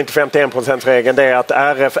inställning till 51%-regeln? Det är att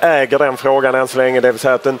RF äger den frågan än så länge. Det vill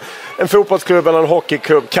säga att en fotbollsklubb eller en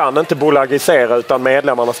hockeyklubb kan inte bolagisera utan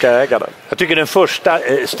medlemmarna ska äga den. Jag tycker den första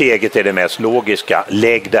steget är det mest logiska.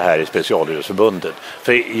 Lägg det här i specialidrottsförbundet.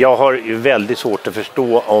 För jag har ju väldigt svårt att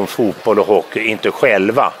förstå om fotboll och hockey inte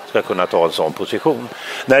själva ska kunna ta en sån position.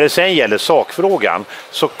 När det sen gäller sakfrågan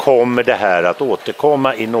så kommer det här att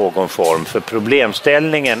återkomma i någon form, för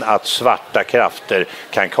problemställningen att svarta krafter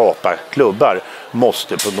kan kapa klubbar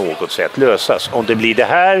måste på något sätt lösas. Om det blir det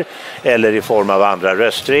här eller i form av andra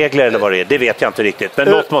röstregler eller vad det är, det vet jag inte riktigt, men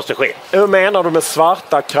något måste ske. Hur menar du med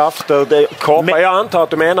svarta krafter? Jag antar att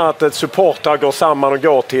du menar att ett supportrar går samman och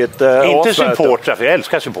går till ett inte supportrar, för jag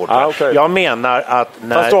älskar supportrar. Okay. Jag menar att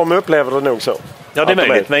fast de upplever det nog så. Ja, det är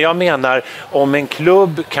möjligt, men jag menar om en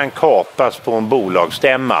klubb kan kapas på en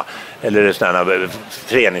bolagsstämma eller en sån här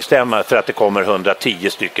föreningsstämma för att det kommer 110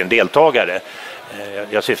 stycken deltagare.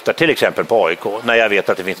 Jag syftar till exempel på AIK, när jag vet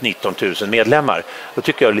att det finns 19 000 medlemmar. Då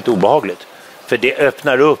tycker jag det är lite obehagligt. För det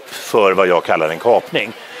öppnar upp för vad jag kallar en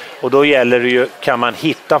kapning. Och då gäller det ju, kan man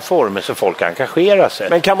hitta former så folk engagerar sig.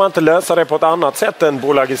 Men kan man inte lösa det på ett annat sätt än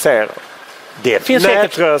bolagisera? Det finns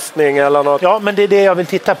nätröstning eller något? Ja, men det är det jag vill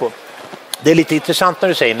titta på. Det är lite intressant när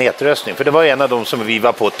du säger nätröstning, för det var en av dem som vi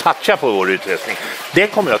var på att toucha på vår utröstning. Det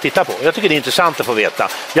kommer jag att titta på. Jag tycker det är intressant att få veta.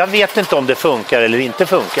 Jag vet inte om det funkar eller inte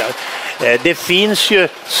funkar. Det finns ju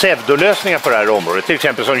pseudolösningar på det här området, till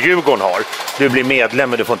exempel som Djurgården har. Du blir medlem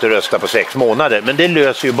men du får inte rösta på 6 månader. Men det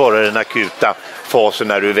löser ju bara den akuta fasen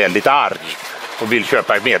när du är väldigt arg och vill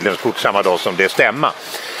köpa ett medlemskort samma dag som det stämma.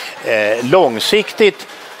 Långsiktigt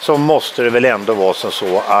så måste det väl ändå vara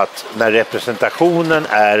så att när representationen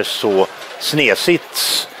är så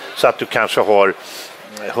snedsits så att du kanske har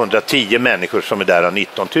 110 människor som är där av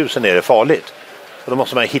 19 000 är det farligt. Och då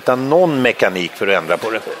måste man hitta någon mekanik för att ändra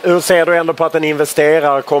på det. Hur ser du ändå på att en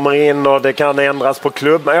investerare kommer in och det kan ändras på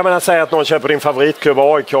klubb? Jag menar, säg att någon köper din favoritklubb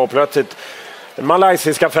AIK och plötsligt en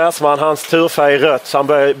malaysisk affärsman, hans turfärg är rött, så han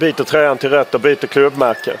byter tröjan till rött och byter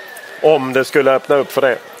klubbmärke. Om det skulle öppna upp för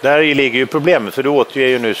det. Där ligger ju problemet, för du återger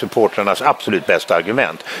ju nu supportrarnas absolut bästa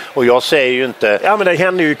argument. Och jag säger ju inte... Ja, men det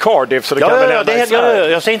händer ju i Cardiff, så det kan väl hända i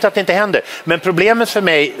Sverige. Jag säger inte att det inte händer. Men problemet för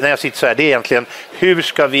mig när jag sitter så här, det är egentligen hur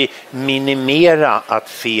ska vi minimera att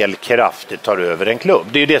fel krafter tar över en klubb?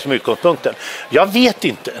 Det är ju det som är utgångspunkten. Jag vet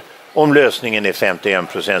inte om lösningen är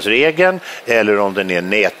 51%-regeln eller om den är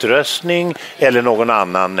nätröstning eller någon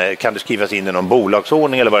annan, kan det skrivas in i någon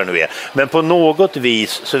bolagsordning eller vad det nu är. Men på något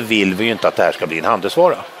vis så vill vi ju inte att det här ska bli en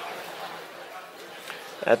handelsvara.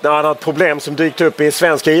 Ett annat problem som dykt upp i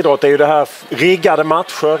svensk idrott är ju det här riggade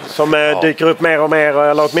matcher som dyker upp mer och mer,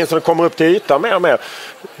 eller åtminstone kommer upp till ytan mer och mer.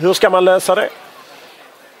 Hur ska man lösa det?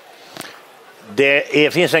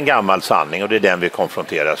 Det finns en gammal sanning och det är den vi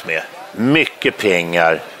konfronteras med. Mycket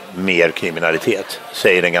pengar mer kriminalitet,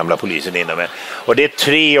 säger den gamla polisen inom mig. Och det är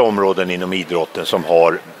 3 områden inom idrotten som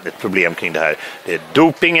har ett problem kring det här. Det är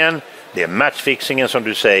dopingen, det är matchfixingen som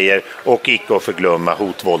du säger och icke att förglömma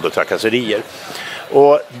hot, våld och trakasserier.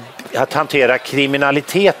 Och att hantera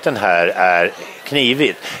kriminaliteten här är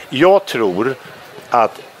knivigt. Jag tror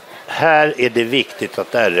att här är det viktigt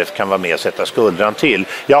att RF kan vara med och sätta skuldran till.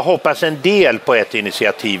 Jag hoppas en del på ett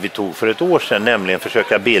initiativ vi tog för ett år sedan, nämligen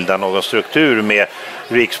försöka bilda någon struktur med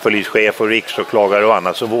rikspolischef och riksåklagare och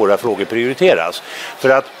annat så våra frågor prioriteras. För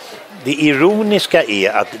att det ironiska är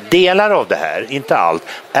att delar av det här, inte allt,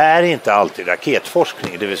 är inte alltid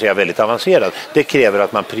raketforskning, det vill säga väldigt avancerad. Det kräver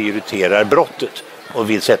att man prioriterar brottet och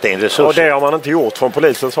vill sätta in resurser. Och det har man inte gjort från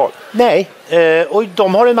polisens håll? Nej, och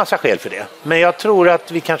de har en massa skäl för det. Men jag tror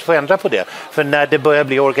att vi kanske får ändra på det. För när det börjar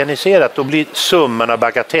bli organiserat då blir summan av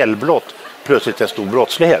bagatellbrott plötsligt en stor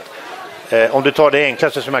brottslighet. Om du tar det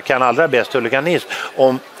enklaste som jag kan allra bäst, huliganism.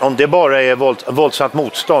 Om det bara är våldsamt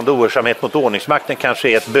motstånd och ohörsamhet mot ordningsmakten kanske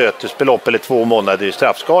är ett bötesbelopp eller 2 månader i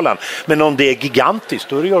straffskalan. Men om det är gigantiskt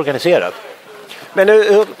då är det ju organiserat. Men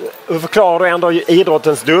hur förklarar du ändå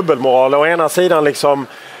idrottens dubbelmoral? Å ena sidan liksom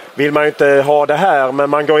vill man ju inte ha det här, men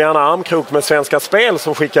man går gärna armkrok med Svenska Spel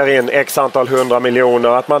som skickar in x antal 100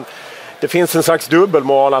 miljoner. Det finns en slags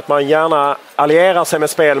dubbelmoral att man gärna allierar sig med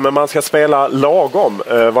spel men man ska spela lagom,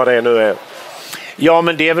 vad det nu är. Ja,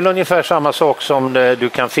 men det är väl ungefär samma sak som du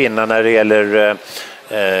kan finna när det gäller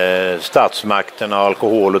statsmakten och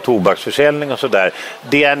alkohol- och tobaksförsäljning och sådär.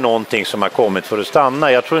 Det är någonting som har kommit för att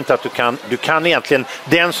stanna. Jag tror inte att du kan egentligen,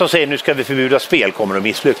 den som säger nu ska vi förbjuda spel kommer att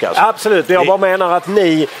misslyckas. Absolut, jag bara menar att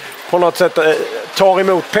ni på något sätt tar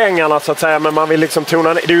emot pengarna så att säga, men man vill liksom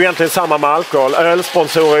tona ner. Det är ju egentligen samma med alkohol.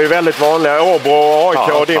 Ölsponsorer är ju väldigt vanliga. Åbro och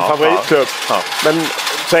AIK och din favoritklubb. Men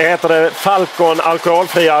så heter det Falcon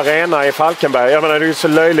alkoholfria arena i Falkenberg. Jag menar, det är ju så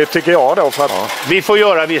löjligt tycker jag då. För att... Vi får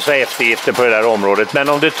göra vissa eftergifter på det där området. Men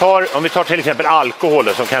om vi tar till exempel alkohol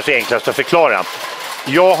som kanske är enklast att förklara.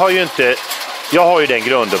 Jag har ju den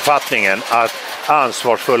grunduppfattningen att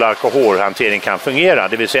ansvarsfull alkoholhantering kan fungera.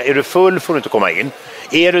 Det vill säga, är du full får du inte komma in.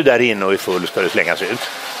 Är du där inne och är full ska du slängas ut.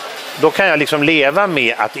 Då kan jag liksom leva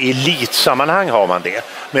med att i elitsammanhang har man det.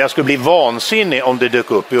 Men jag skulle bli vansinnig om det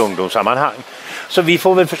dök upp i ungdomssammanhang. Så vi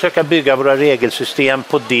får väl försöka bygga våra regelsystem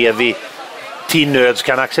på det vi till nöds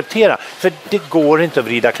kan acceptera. För det går inte att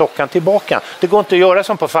vrida klockan tillbaka. Det går inte att göra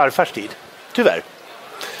som på farfars tid. Tyvärr.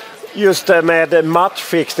 Just det med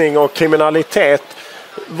matchfixning och kriminalitet.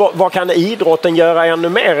 Vad kan idrotten göra ännu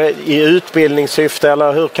mer i utbildningssyfte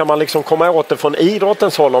eller hur kan man liksom komma åt det från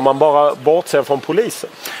idrottens håll om man bara bortser från polisen?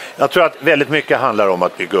 Jag tror att väldigt mycket handlar om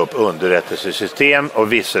att bygga upp underrättelsesystem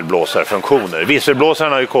och visselblåsarfunktioner.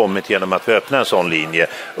 Visselblåsarna har ju kommit genom att vi öppnar en sån linje.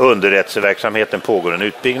 Underrättelseverksamheten pågår en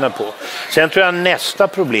utbyggnad på. Sen tror jag nästa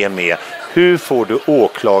problem är hur får du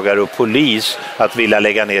åklagare och polis att vilja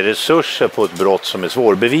lägga ner resurser på ett brott som är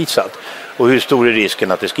svårbevisat? Och hur stor är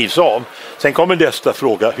risken att det skrivs av? Sen kommer nästa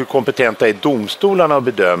fråga, hur kompetenta är domstolarna att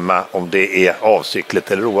bedöma om det är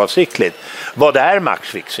avsiktligt eller oavsiktligt? Vad är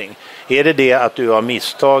matchfixing? Är det att du har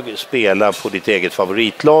misstag spelar på ditt eget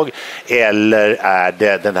favoritlag eller är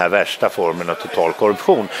det den här värsta formen av total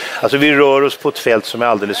korruption? Alltså vi rör oss på ett fält som är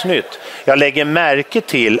alldeles nytt. Jag lägger märke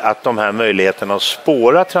till att de här möjligheterna att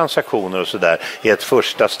spåra transaktioner och sådär är ett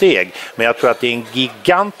första steg. Men jag tror att det är en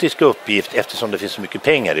gigantisk uppgift eftersom det finns så mycket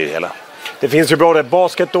pengar i det hela. Det finns ju både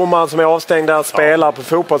basketdomare som är avstängda, spelare på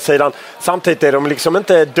fotbollssidan. Samtidigt är de liksom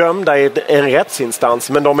inte dömda i en rättsinstans,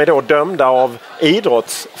 men de är då dömda av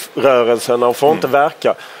idrottsrörelsen och får inte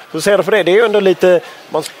verka. Hur ser du för det? Det är ju ändå lite,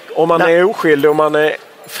 om man är oskyldig och man är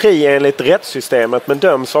fri enligt rättssystemet men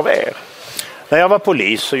döms av er. När jag var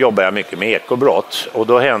polis så jobbade jag mycket med ekobrott och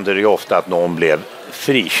då hände det ju ofta att någon blev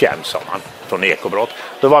frikänd, sa man, från ekobrott.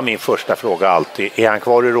 Då var min första fråga alltid, är han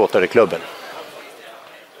kvar i Rotary-klubben?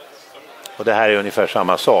 Och det här är ungefär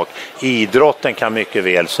samma sak. Idrotten kan mycket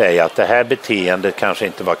väl säga att det här beteendet kanske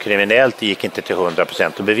inte var kriminellt, det gick inte till 100%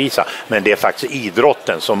 att bevisa. Men det är faktiskt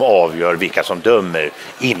idrotten som avgör vilka som dömer,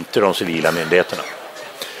 inte de civila myndigheterna.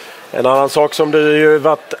 En annan sak som du ju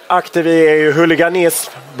varit aktiv i är ju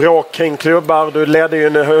huliganism, bråk kring klubbar. Du ledde ju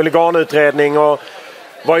en huliganutredning och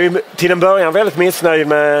var ju till en början väldigt missnöjd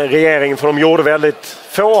med regeringen för de gjorde väldigt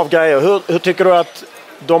få av grejer. Hur tycker du att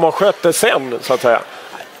de har skött det sen så att säga?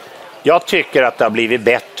 Jag tycker att det har blivit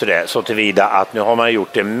bättre så tillvida att nu har man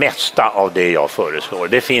gjort det mesta av det jag föreslår.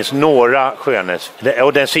 Det finns några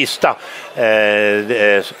och den sista,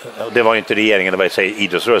 det var ju inte regeringen, det var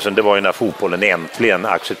idrottsrörelsen, det var ju när fotbollen äntligen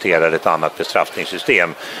accepterade ett annat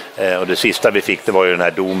bestraffningssystem. Och det sista vi fick, det var ju den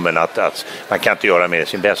här domen att man kan inte göra mer än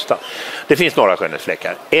sin bästa. Det finns några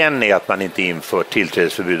skönhetsfläckar. En är att man inte inför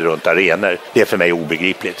tillträdesförbud runt arenor. Det är för mig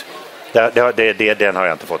obegripligt. Den har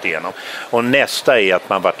jag inte fått igenom. Och nästa är att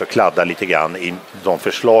man varit och kladdar lite grann i de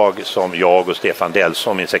förslag som jag och Stefan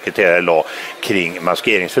Delsson, min sekreterare, la kring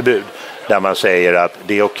maskeringsförbud. Där man säger att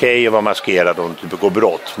det är okej att vara maskerad om du begår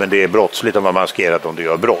brott, men det är brottsligt att vara maskerad om du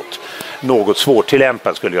gör brott. Något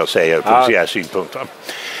svårtillämpat skulle jag säga ur polisiär synpunkt.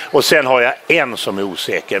 Och sen har jag en som är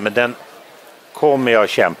osäker, men den kommer jag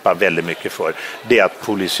kämpa väldigt mycket för. Det är att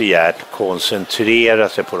polisiärt koncentrera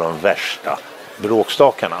sig på de värsta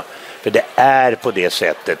bråkstakarna. För det är på det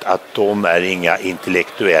sättet att de är inga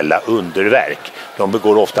intellektuella underverk. De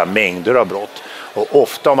begår ofta mängder av brott. Och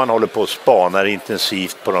ofta om man håller på och spanar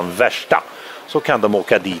intensivt på de värsta så kan de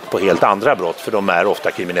åka dit på helt andra brott, för de är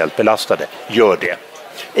ofta kriminellt belastade. Gör det.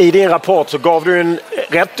 I din rapport så gav du en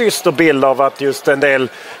rätt dyster bild av att just en del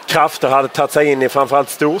krafter hade tagit sig in i framförallt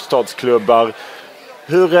storstadsklubbar.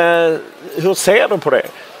 Hur ser du på det?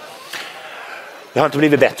 Det har inte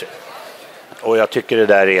blivit bättre. Och jag tycker det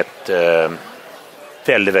där är ett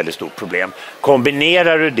väldigt, väldigt stort problem.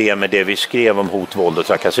 Kombinerar du det med det vi skrev om hot, våld och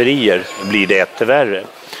trakasserier blir det ännu värre.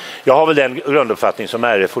 Jag har väl den grunduppfattning som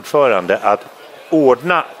RF-ordförande att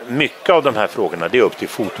ordna mycket av de här frågorna, det är upp till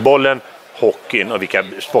fotbollen, hockeyn och vilka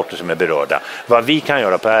sporter som är berörda. Vad vi kan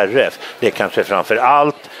göra på RF, det är kanske framför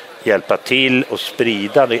allt hjälpa till och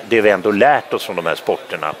sprida det vi ändå lärt oss från de här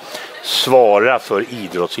sporterna. Svara för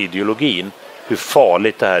idrottsideologin, hur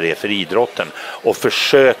farligt det här är för idrotten, och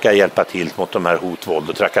försöka hjälpa till mot de här hot, våld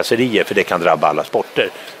och trakasserier, för det kan drabba alla sporter.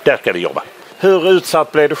 Där ska vi jobba. Hur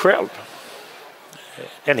utsatt blev du själv?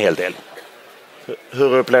 En hel del.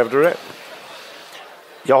 Hur upplevde du det?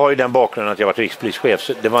 Jag har ju den bakgrunden att jag varit rikspolischef,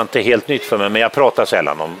 så det var inte helt nytt för mig, men jag pratar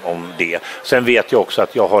sällan om det. Sen vet jag också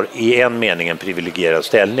att jag har i en mening en privilegierad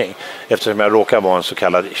ställning. Eftersom jag råkar vara en så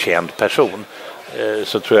kallad känd person,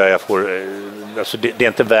 så tror jag får... Alltså det är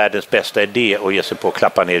inte världens bästa idé att ge sig på att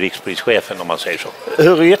klappa ner rikspolischefen, om man säger så.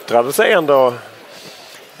 Hur yttrade sig ändå?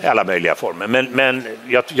 I alla möjliga former. Men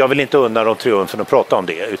jag vill inte unna dem triumfen att prata om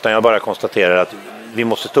det, utan jag bara konstaterar att vi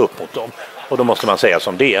måste stå upp mot dem. Och då måste man säga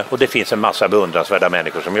som det är. Och det finns en massa beundransvärda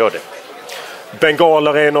människor som gör det.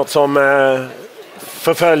 Bengaler är något som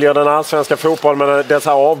förföljer den allsvenska fotbollen med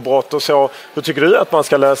dessa avbrott och så. Hur tycker du att man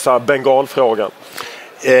ska lösa bengalfrågan?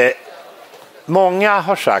 Många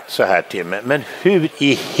har sagt så här till mig, men hur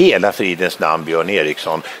i hela fridens namn, Björn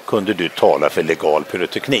Eriksson, kunde du tala för legal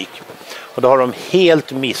pyroteknik? Och då har de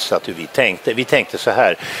helt missat hur vi tänkte. Vi tänkte så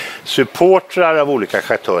här: supportrar av olika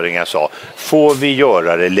schatteringar sa, får vi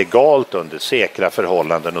göra det legalt under säkra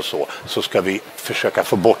förhållanden och så ska vi försöka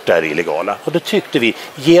få bort det här illegala. Och då tyckte vi,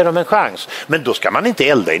 ge dem en chans. Men då ska man inte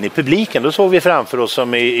elda in i publiken. Då såg vi framför oss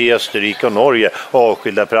som i Österrike och Norge,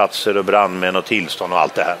 avskilda platser och brandmän och tillstånd och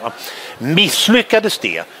allt det här. Misslyckades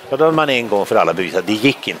det, då hade man en gång för alla bevisat att det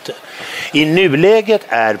gick inte. I nuläget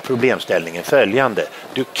är problemställningen följande: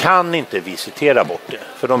 du kan inte visitera bort det,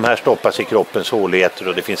 för de här stoppas i kroppens håligheter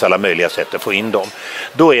och det finns alla möjliga sätt att få in dem.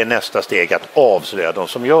 Då är nästa steg att avslöja de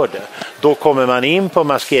som gör det. Då kommer man in på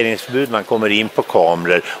maskeringsförbud, man kommer in på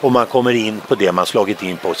kameror och man kommer in på det man slagit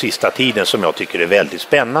in på sista tiden, som jag tycker är väldigt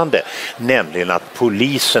spännande, nämligen att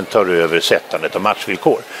polisen tar över sättandet av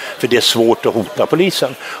matchvillkor. För det är svårt att hota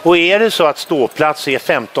polisen. Och är det så att ståplats är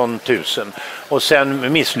 15 000 och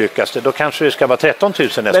sen misslyckas det, då kanske det ska vara 13 000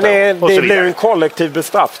 nästa år. Men det blir en kollektiv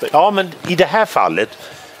bestraffning. Ja, men i det här fallet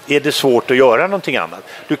är det svårt att göra någonting annat.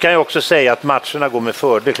 Du kan ju också säga att matcherna går med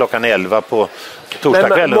fördel klockan 11 på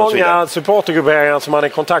torsdagskvällen. Många supportergrupperingar som man är i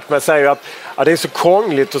kontakt med säger att det är så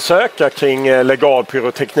krångligt att söka kring legal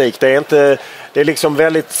pyroteknik. Det är liksom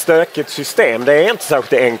väldigt stökigt system. Det är inte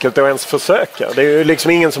särskilt enkelt att ens försöka. Det är ju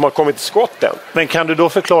liksom ingen som har kommit till skott än. Men kan du då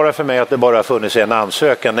förklara för mig att det bara har funnits en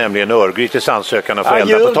ansökan, nämligen Örgrytes ansökan att få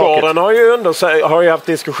elda på taket? Djurgården har ju haft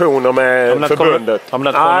diskussioner med förbundet. Men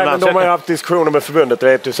de har ju haft diskussioner med förbundet, det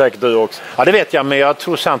vet du säkert du också. Ja, det vet jag, men jag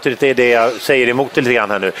tror samtidigt det är det jag säger emot lite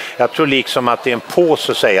grann här nu. Jag tror liksom att det är en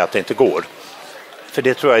påse att säga att det inte går. För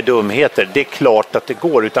det tror jag är dumheter. Det är klart att det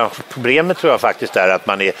går, utan problemet tror jag faktiskt är att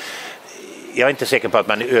jag är inte säker på att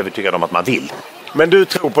man är övertygad om att man vill. Men du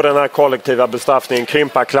tror på den här kollektiva bestraffningen,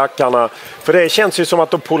 krympa klackarna? För det känns ju som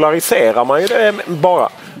att då polariserar man ju det bara.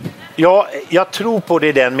 Ja, jag tror på det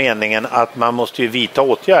i den meningen att man måste ju vidta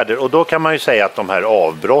åtgärder. Och då kan man ju säga att de här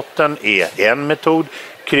avbrotten är en metod.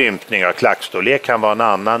 krympning av klackstorlek kan vara en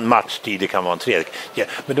annan, matchtider kan vara en tredje. Ja,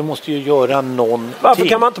 men du måste ju göra någonting. Varför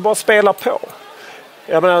kan man inte bara spela på?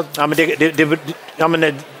 Jag menar,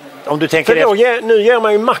 om du tänker för då nu ger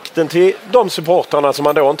man ju makten till de supportrarna som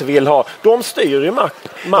man då inte vill ha. De styr ju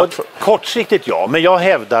matchen. Kortsiktigt ja, men jag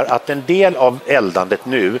hävdar att en del av eldandet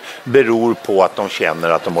nu beror på att de känner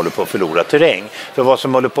att de håller på att förlora terräng. För vad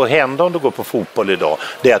som håller på att hända om du går på fotboll idag,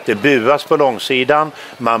 det är att det buas på långsidan,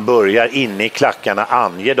 man börjar inne i klackarna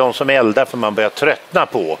ange de som eldar, för man börjar tröttna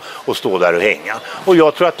på att stå där och hänga. Och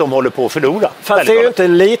jag tror att de håller på att förlora. Fast det är ju inte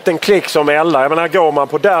en liten klick som eldar. Jag menar, går man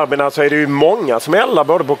på derbyna så är det ju många som eldar,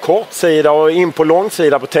 både på kortsida och in på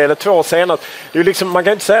långsida på Tele2 senast. Det är ju liksom, man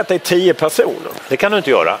kan inte säga att det är 10 personer. Det kan du inte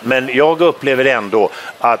göra, men jag upplever ändå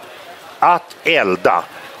att elda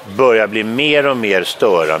börjar bli mer och mer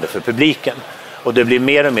störande för publiken. Och det blir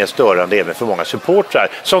mer och mer störande även för många supportrar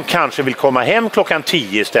som kanske vill komma hem klockan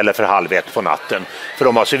 10 istället för 12:30 på natten, för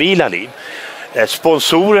de har civila liv.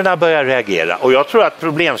 Sponsorerna börjar reagera, och jag tror att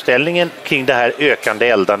problemställningen kring det här ökande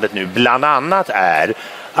eldandet nu bland annat är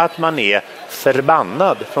att man är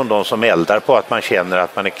förbannad från de som eldar på att man känner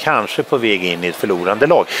att man är kanske på väg in i ett förlorande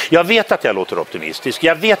lag. Jag vet att jag låter optimistisk,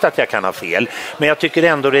 jag vet att jag kan ha fel, men jag tycker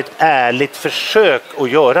ändå det är ett ärligt försök att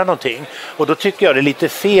göra någonting. Och då tycker jag det är lite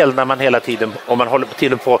fel när man hela tiden, om man håller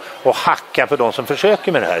till på att hacka på de som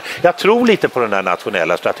försöker med det här. Jag tror lite på den här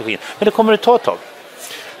nationella strategin, men det kommer att ta ett tag.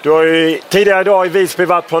 Du har ju tidigare idag i Visby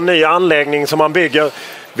varit på en ny anläggning som man bygger.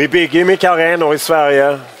 Vi bygger ju mycket arenor i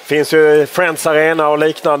Sverige. Finns ju Friends Arena och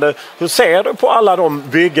liknande. Hur ser du på alla de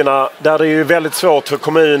byggena där det är ju väldigt svårt för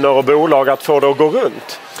kommuner och bolag att få det att gå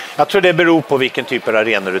runt? Jag tror det beror på vilken typ av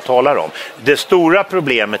arenor du talar om. Det stora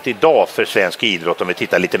problemet idag för svensk idrott, om vi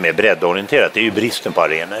tittar lite mer breddorienterat, det är ju bristen på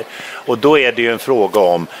arenor. Och då är det ju en fråga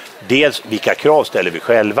om dels vilka krav ställer vi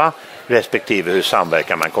själva, respektive hur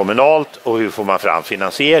samverkar man kommunalt och hur får man fram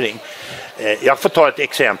finansiering. Jag får ta ett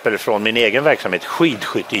exempel från min egen verksamhet,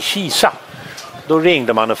 skidskytte i Kisa. Då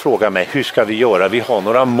ringde man och frågade mig, hur ska vi göra? Vi har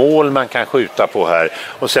några mål man kan skjuta på här.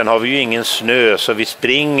 Och sen har vi ju ingen snö så vi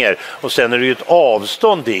springer. Och sen är det ju ett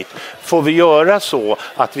avstånd dit. Får vi göra så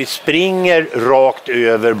att vi springer rakt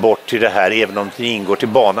över bort till det här, även om det ingår till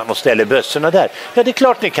banan, och ställer bössorna där? Ja, det är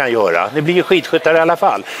klart ni kan göra. Ni blir ju skidskyttare i alla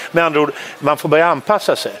fall. Med andra ord, man får börja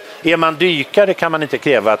anpassa sig. Är man dykare kan man inte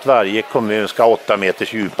kräva att varje kommun ska ha 8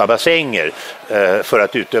 meters djupa bassänger för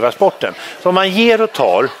att utöva sporten. Så om man ger och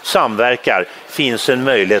tar, samverkar, finns en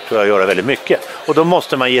möjlighet att göra väldigt mycket. Och då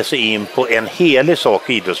måste man ge sig in på en helig sak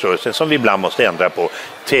i idrottsrörelsen som vi ibland måste ändra på.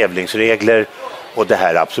 Tävlingsregler och det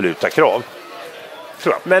här absoluta krav.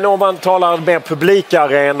 Men om man talar med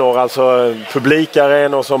publikarenor, alltså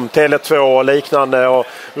publikarenor som Tele2 och liknande och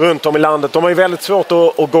runt om i landet, de har ju väldigt svårt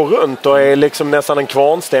att gå runt och är liksom nästan en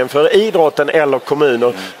kvarnsten för idrotten eller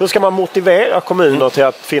kommuner. Hur ska man motivera kommuner till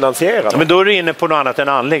att finansiera dem? Men då är du inne på något annat än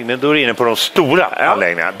anläggning, då är du inne på de stora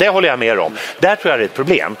anläggningarna. Det håller jag med om. Där tror jag det är ett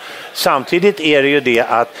problem. Samtidigt är det ju det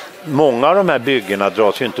att många av de här byggena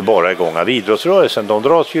dras ju inte bara igång av idrottsrörelsen. De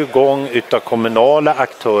dras ju igång utav kommunala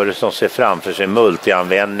aktörer som ser framför sig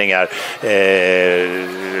multianvändningar,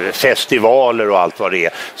 festivaler och allt vad det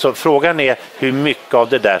är. Så frågan är hur mycket av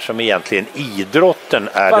det där som egentligen idrotten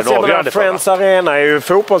är den avgörande frågan. Friends Arena är ju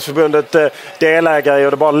fotbollsförbundet delägare i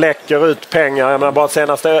och det bara läcker ut pengar. Jag menar, bara de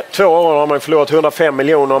senaste 2 åren har man förlorat 105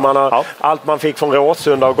 miljoner och man har, allt man fick från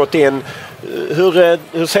Råsunda har gått in.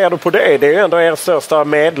 Hur ser du på det? Det är ju ändå er största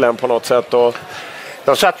medlem på något sätt.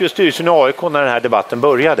 De satt ju styrelsen i AIK när den här debatten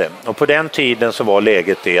började. Och på den tiden så var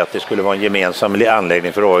läget det att det skulle vara en gemensam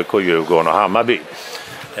anläggning för AIK, Djurgården och Hammarby.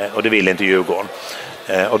 Och det ville inte Djurgården.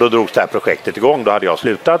 Och då drogs det här projektet igång, då hade jag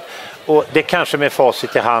slutat. Och det kanske med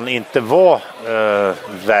facit i hand inte var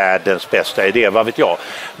världens bästa idé, vad vet jag.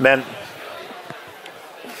 Men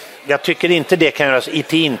jag tycker inte det kan göras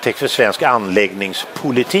till intäkt för svensk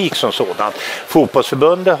anläggningspolitik som sådan.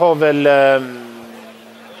 Fotbollsförbundet har väl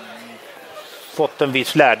fått en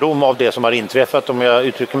viss lärdom av det som har inträffat, om jag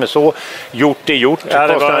uttrycker mig så. Gjort det gjort. Ja,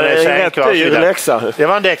 det var en rätt dyr läxa. Det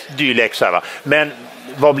var en dyr läxa, va? Men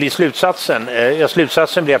vad blir slutsatsen?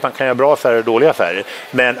 Slutsatsen blir att man kan göra bra affärer och dåliga affärer.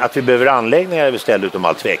 Men att vi behöver anläggningar är vi ställt utom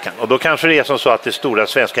all tvekan. Och då kanske det är som så att det stora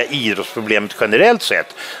svenska idrottsproblemet generellt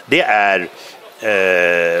sett, det är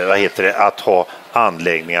att ha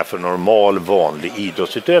anläggningar för normal, vanlig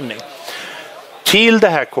idrottsutövning. Till det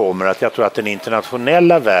här kommer att jag tror att den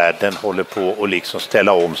internationella världen håller på att liksom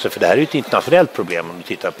ställa om sig, för det här är ju ett internationellt problem om du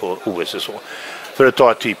tittar på OS och så. För att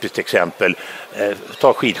ta ett typiskt exempel,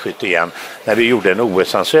 ta skidskytte igen. När vi gjorde en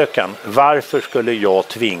OS-ansökan, varför skulle jag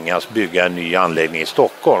tvingas bygga en ny anläggning i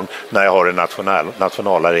Stockholm när jag har en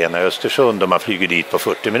nationalarena i Östersund och man flyger dit på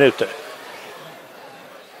 40 minuter?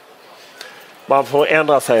 Man får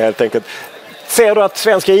ändra sig helt enkelt. Ser du att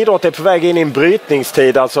svensk idrott är på väg in i en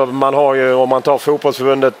brytningstid? Alltså man har ju, om man tar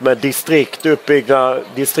fotbollsförbundet med distrikt uppbyggda,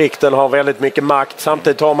 distrikten har väldigt mycket makt.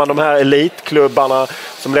 Samtidigt har man de här elitklubbarna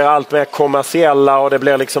som blir allt mer kommersiella och det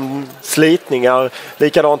blir liksom slitningar.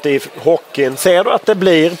 Likadant i hockeyn. Ser du att det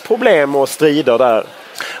blir problem och strider där?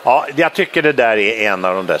 Ja, jag tycker det där är en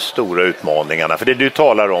av de där stora utmaningarna. För det du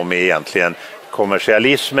talar om är egentligen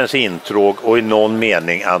kommersialismens intråg och i någon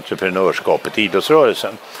mening entreprenörskapet i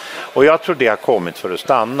idrottsrörelsen. Och jag tror det har kommit för att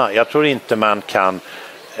stanna. Jag tror inte man kan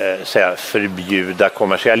förbjuda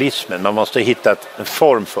kommersialismen. Man måste hitta en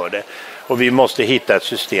form för det. Och vi måste hitta ett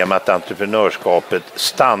system att entreprenörskapet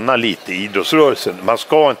stannar lite i idrottsrörelsen. Man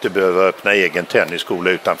ska inte behöva öppna egen tennisskola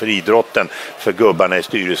utanför idrotten för gubbarna i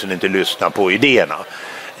styrelsen inte lyssnar på idéerna.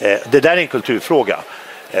 Det där är en kulturfråga.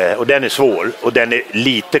 Och den är svår och den är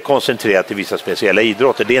lite koncentrerad till vissa speciella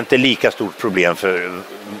idrotter. Det är inte lika stort problem för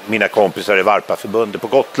mina kompisar i Varpaförbundet på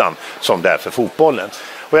Gotland som det är för fotbollen.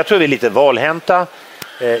 Och jag tror vi är lite valhänta.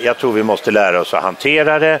 Jag tror vi måste lära oss att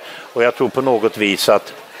hantera det. Och jag tror på något vis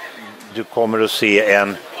att du kommer att se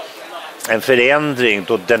en förändring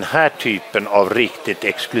då den här typen av riktigt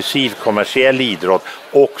exklusiv kommersiell idrott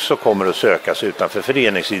också kommer att sökas utanför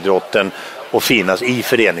föreningsidrotten och finnas i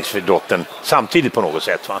föreningsidrotten samtidigt på något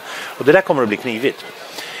sätt. Va? Och det där kommer att bli knivigt.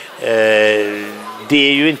 Det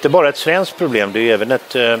är ju inte bara ett svenskt problem, det är ju även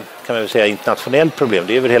ett kan man väl säga, internationellt problem.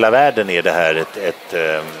 Det är över hela världen är det här ett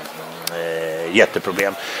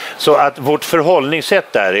jätteproblem. Så att vårt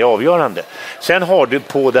förhållningssätt där är avgörande. Sen har du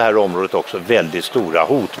på det här området också väldigt stora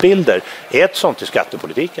hotbilder. Ett sånt är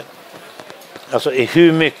skattepolitiken. Alltså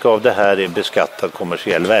hur mycket av det här är beskattad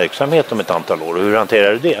kommersiell verksamhet om ett antal år och hur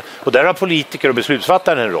hanterar du det? Och där har politiker och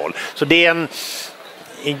beslutsfattare en roll. Så det är en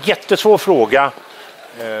jättesvår fråga.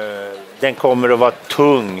 Den kommer att vara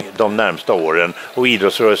tung de närmsta åren och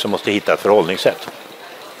idrottsrörelsen måste hitta ett förhållningssätt.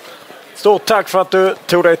 Stort tack för att du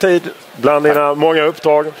tog dig tid bland dina många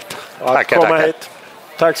uppdrag att komma hit.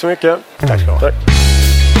 Tack så mycket. Tack ska du ha.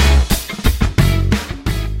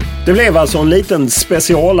 Det blev alltså en liten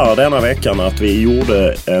specialare denna veckan att vi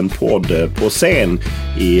gjorde en podd på scen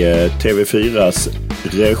i TV4s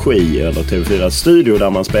regi eller TV4s studio där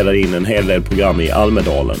man spelade in en hel del program i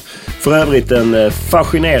Almedalen. För övrigt en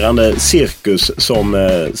fascinerande cirkus som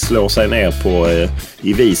slår sig ner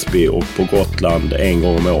i Visby och på Gotland en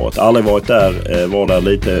gång om året. Aldrig varit där, var där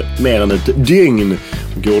lite mer än ett dygn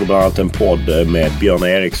och gjorde bland annat en podd med Björn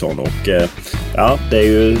Eriksson och ja, det är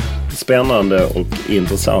ju spännande och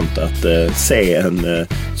intressant att se en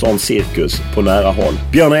sån cirkus på nära håll.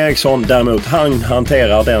 Björn Eriksson däremot, han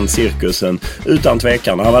hanterar den cirkusen utan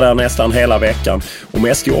tvekan. Han var där nästan hela veckan och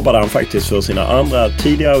mest jobbade han faktiskt för sina andra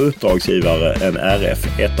tidigare uppdragsgivare än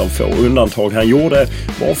RF. Ett av få undantag han gjorde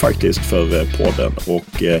var faktiskt för podden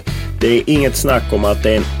och det är inget snack om att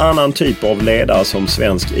det är en annan typ av ledare som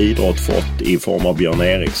svensk idrott fått i form av Björn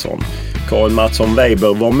Eriksson. Karin Mattsson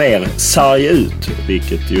Weber var mer sarg ut,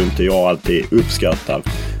 vilket ju inte jag alltid uppskattar.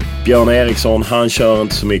 Björn Eriksson, han kör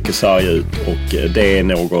inte så mycket sarg ut och det är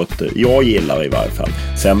något jag gillar i varje fall.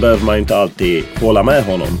 Sen behöver man inte alltid hålla med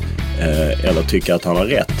honom eller tycka att han har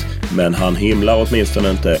rätt. Men han himlar åtminstone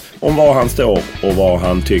inte om var han står och vad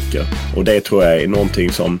han tycker. Och det tror jag är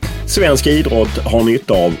någonting som svensk idrott har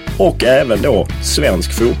nytta av och även då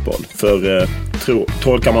svensk fotboll. För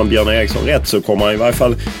tolkar man Björn Eriksson rätt så kommer han i varje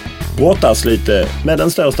fall brottas lite med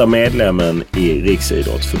den största medlemmen i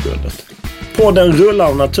Riksidrottsförbundet. Podden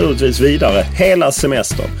rullar naturligtvis vidare hela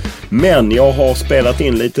semestern. Men jag har spelat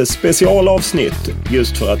in lite specialavsnitt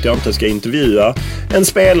just för att jag inte ska intervjua en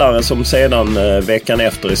spelare som sedan veckan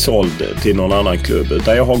efter är såld till någon annan klubb.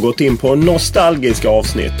 Utan jag har gått in på nostalgiska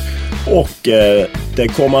avsnitt. Och det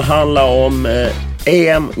kommer handla om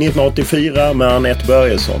EM 1984 med Anette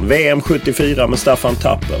Börjesson, VM 74 med Staffan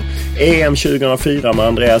Tapper, EM 2004 med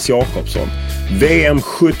Andreas Jakobsson, VM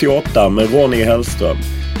 78 med Ronny Hellström,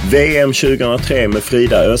 VM 2003 med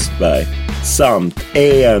Frida Östberg samt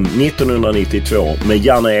EM 1992 med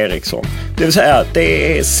Janne Eriksson. Det vill säga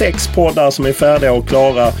det är 6 poddar som är färdiga och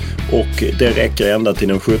klara och det räcker ända till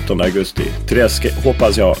den 17 augusti. Till dess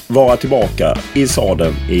hoppas jag vara tillbaka i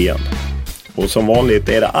sadeln igen. Och som vanligt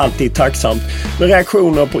är det alltid tacksamt med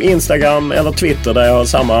reaktioner på Instagram eller Twitter där jag har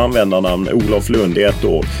samma användarnamn Olof Lund i ett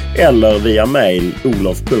ord eller via mail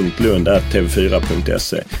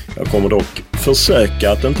olof.lund@tv4.se. Jag kommer dock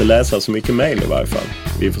försöka att inte läsa så mycket mail i varje fall.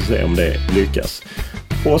 Vi får se om det lyckas.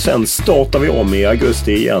 Och sen startar vi om i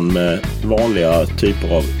augusti igen med vanliga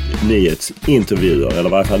typer av nyhetsintervjuer eller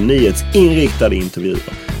i varje fall nyhetsinriktade intervjuer.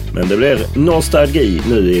 Men det blir nostalgi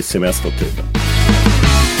nu i semestertiden.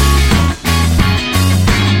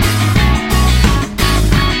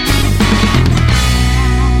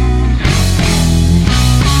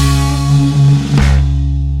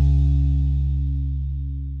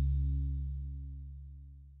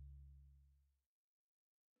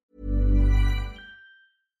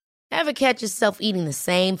 Ever catch yourself eating the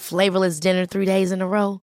same flavorless dinner 3 days in a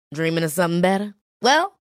row? Dreaming of something better?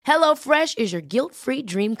 Well, HelloFresh is your guilt-free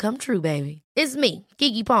dream come true, baby. It's me,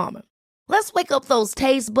 Keke Palmer. Let's wake up those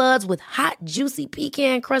taste buds with hot, juicy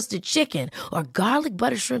pecan-crusted chicken or garlic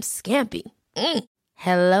butter shrimp scampi.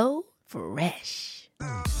 Hello Fresh.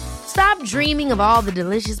 Stop dreaming of all the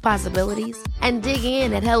delicious possibilities and dig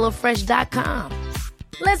in at HelloFresh.com.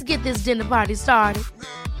 Let's get this dinner party started.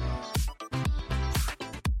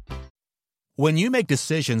 When you make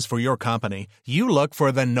decisions for your company, you look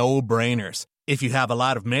for the no-brainers. If you have a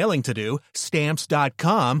lot of mailing to do,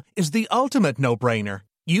 Stamps.com is the ultimate no-brainer.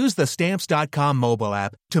 Use the Stamps.com mobile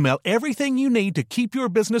app to mail everything you need to keep your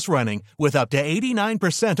business running with up to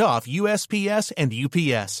 89% off USPS and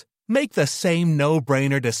UPS. Make the same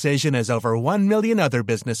no-brainer decision as over 1 million other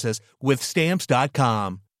businesses with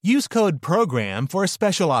Stamps.com. Use code PROGRAM for a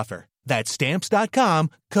special offer. That's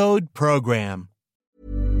Stamps.com, code PROGRAM.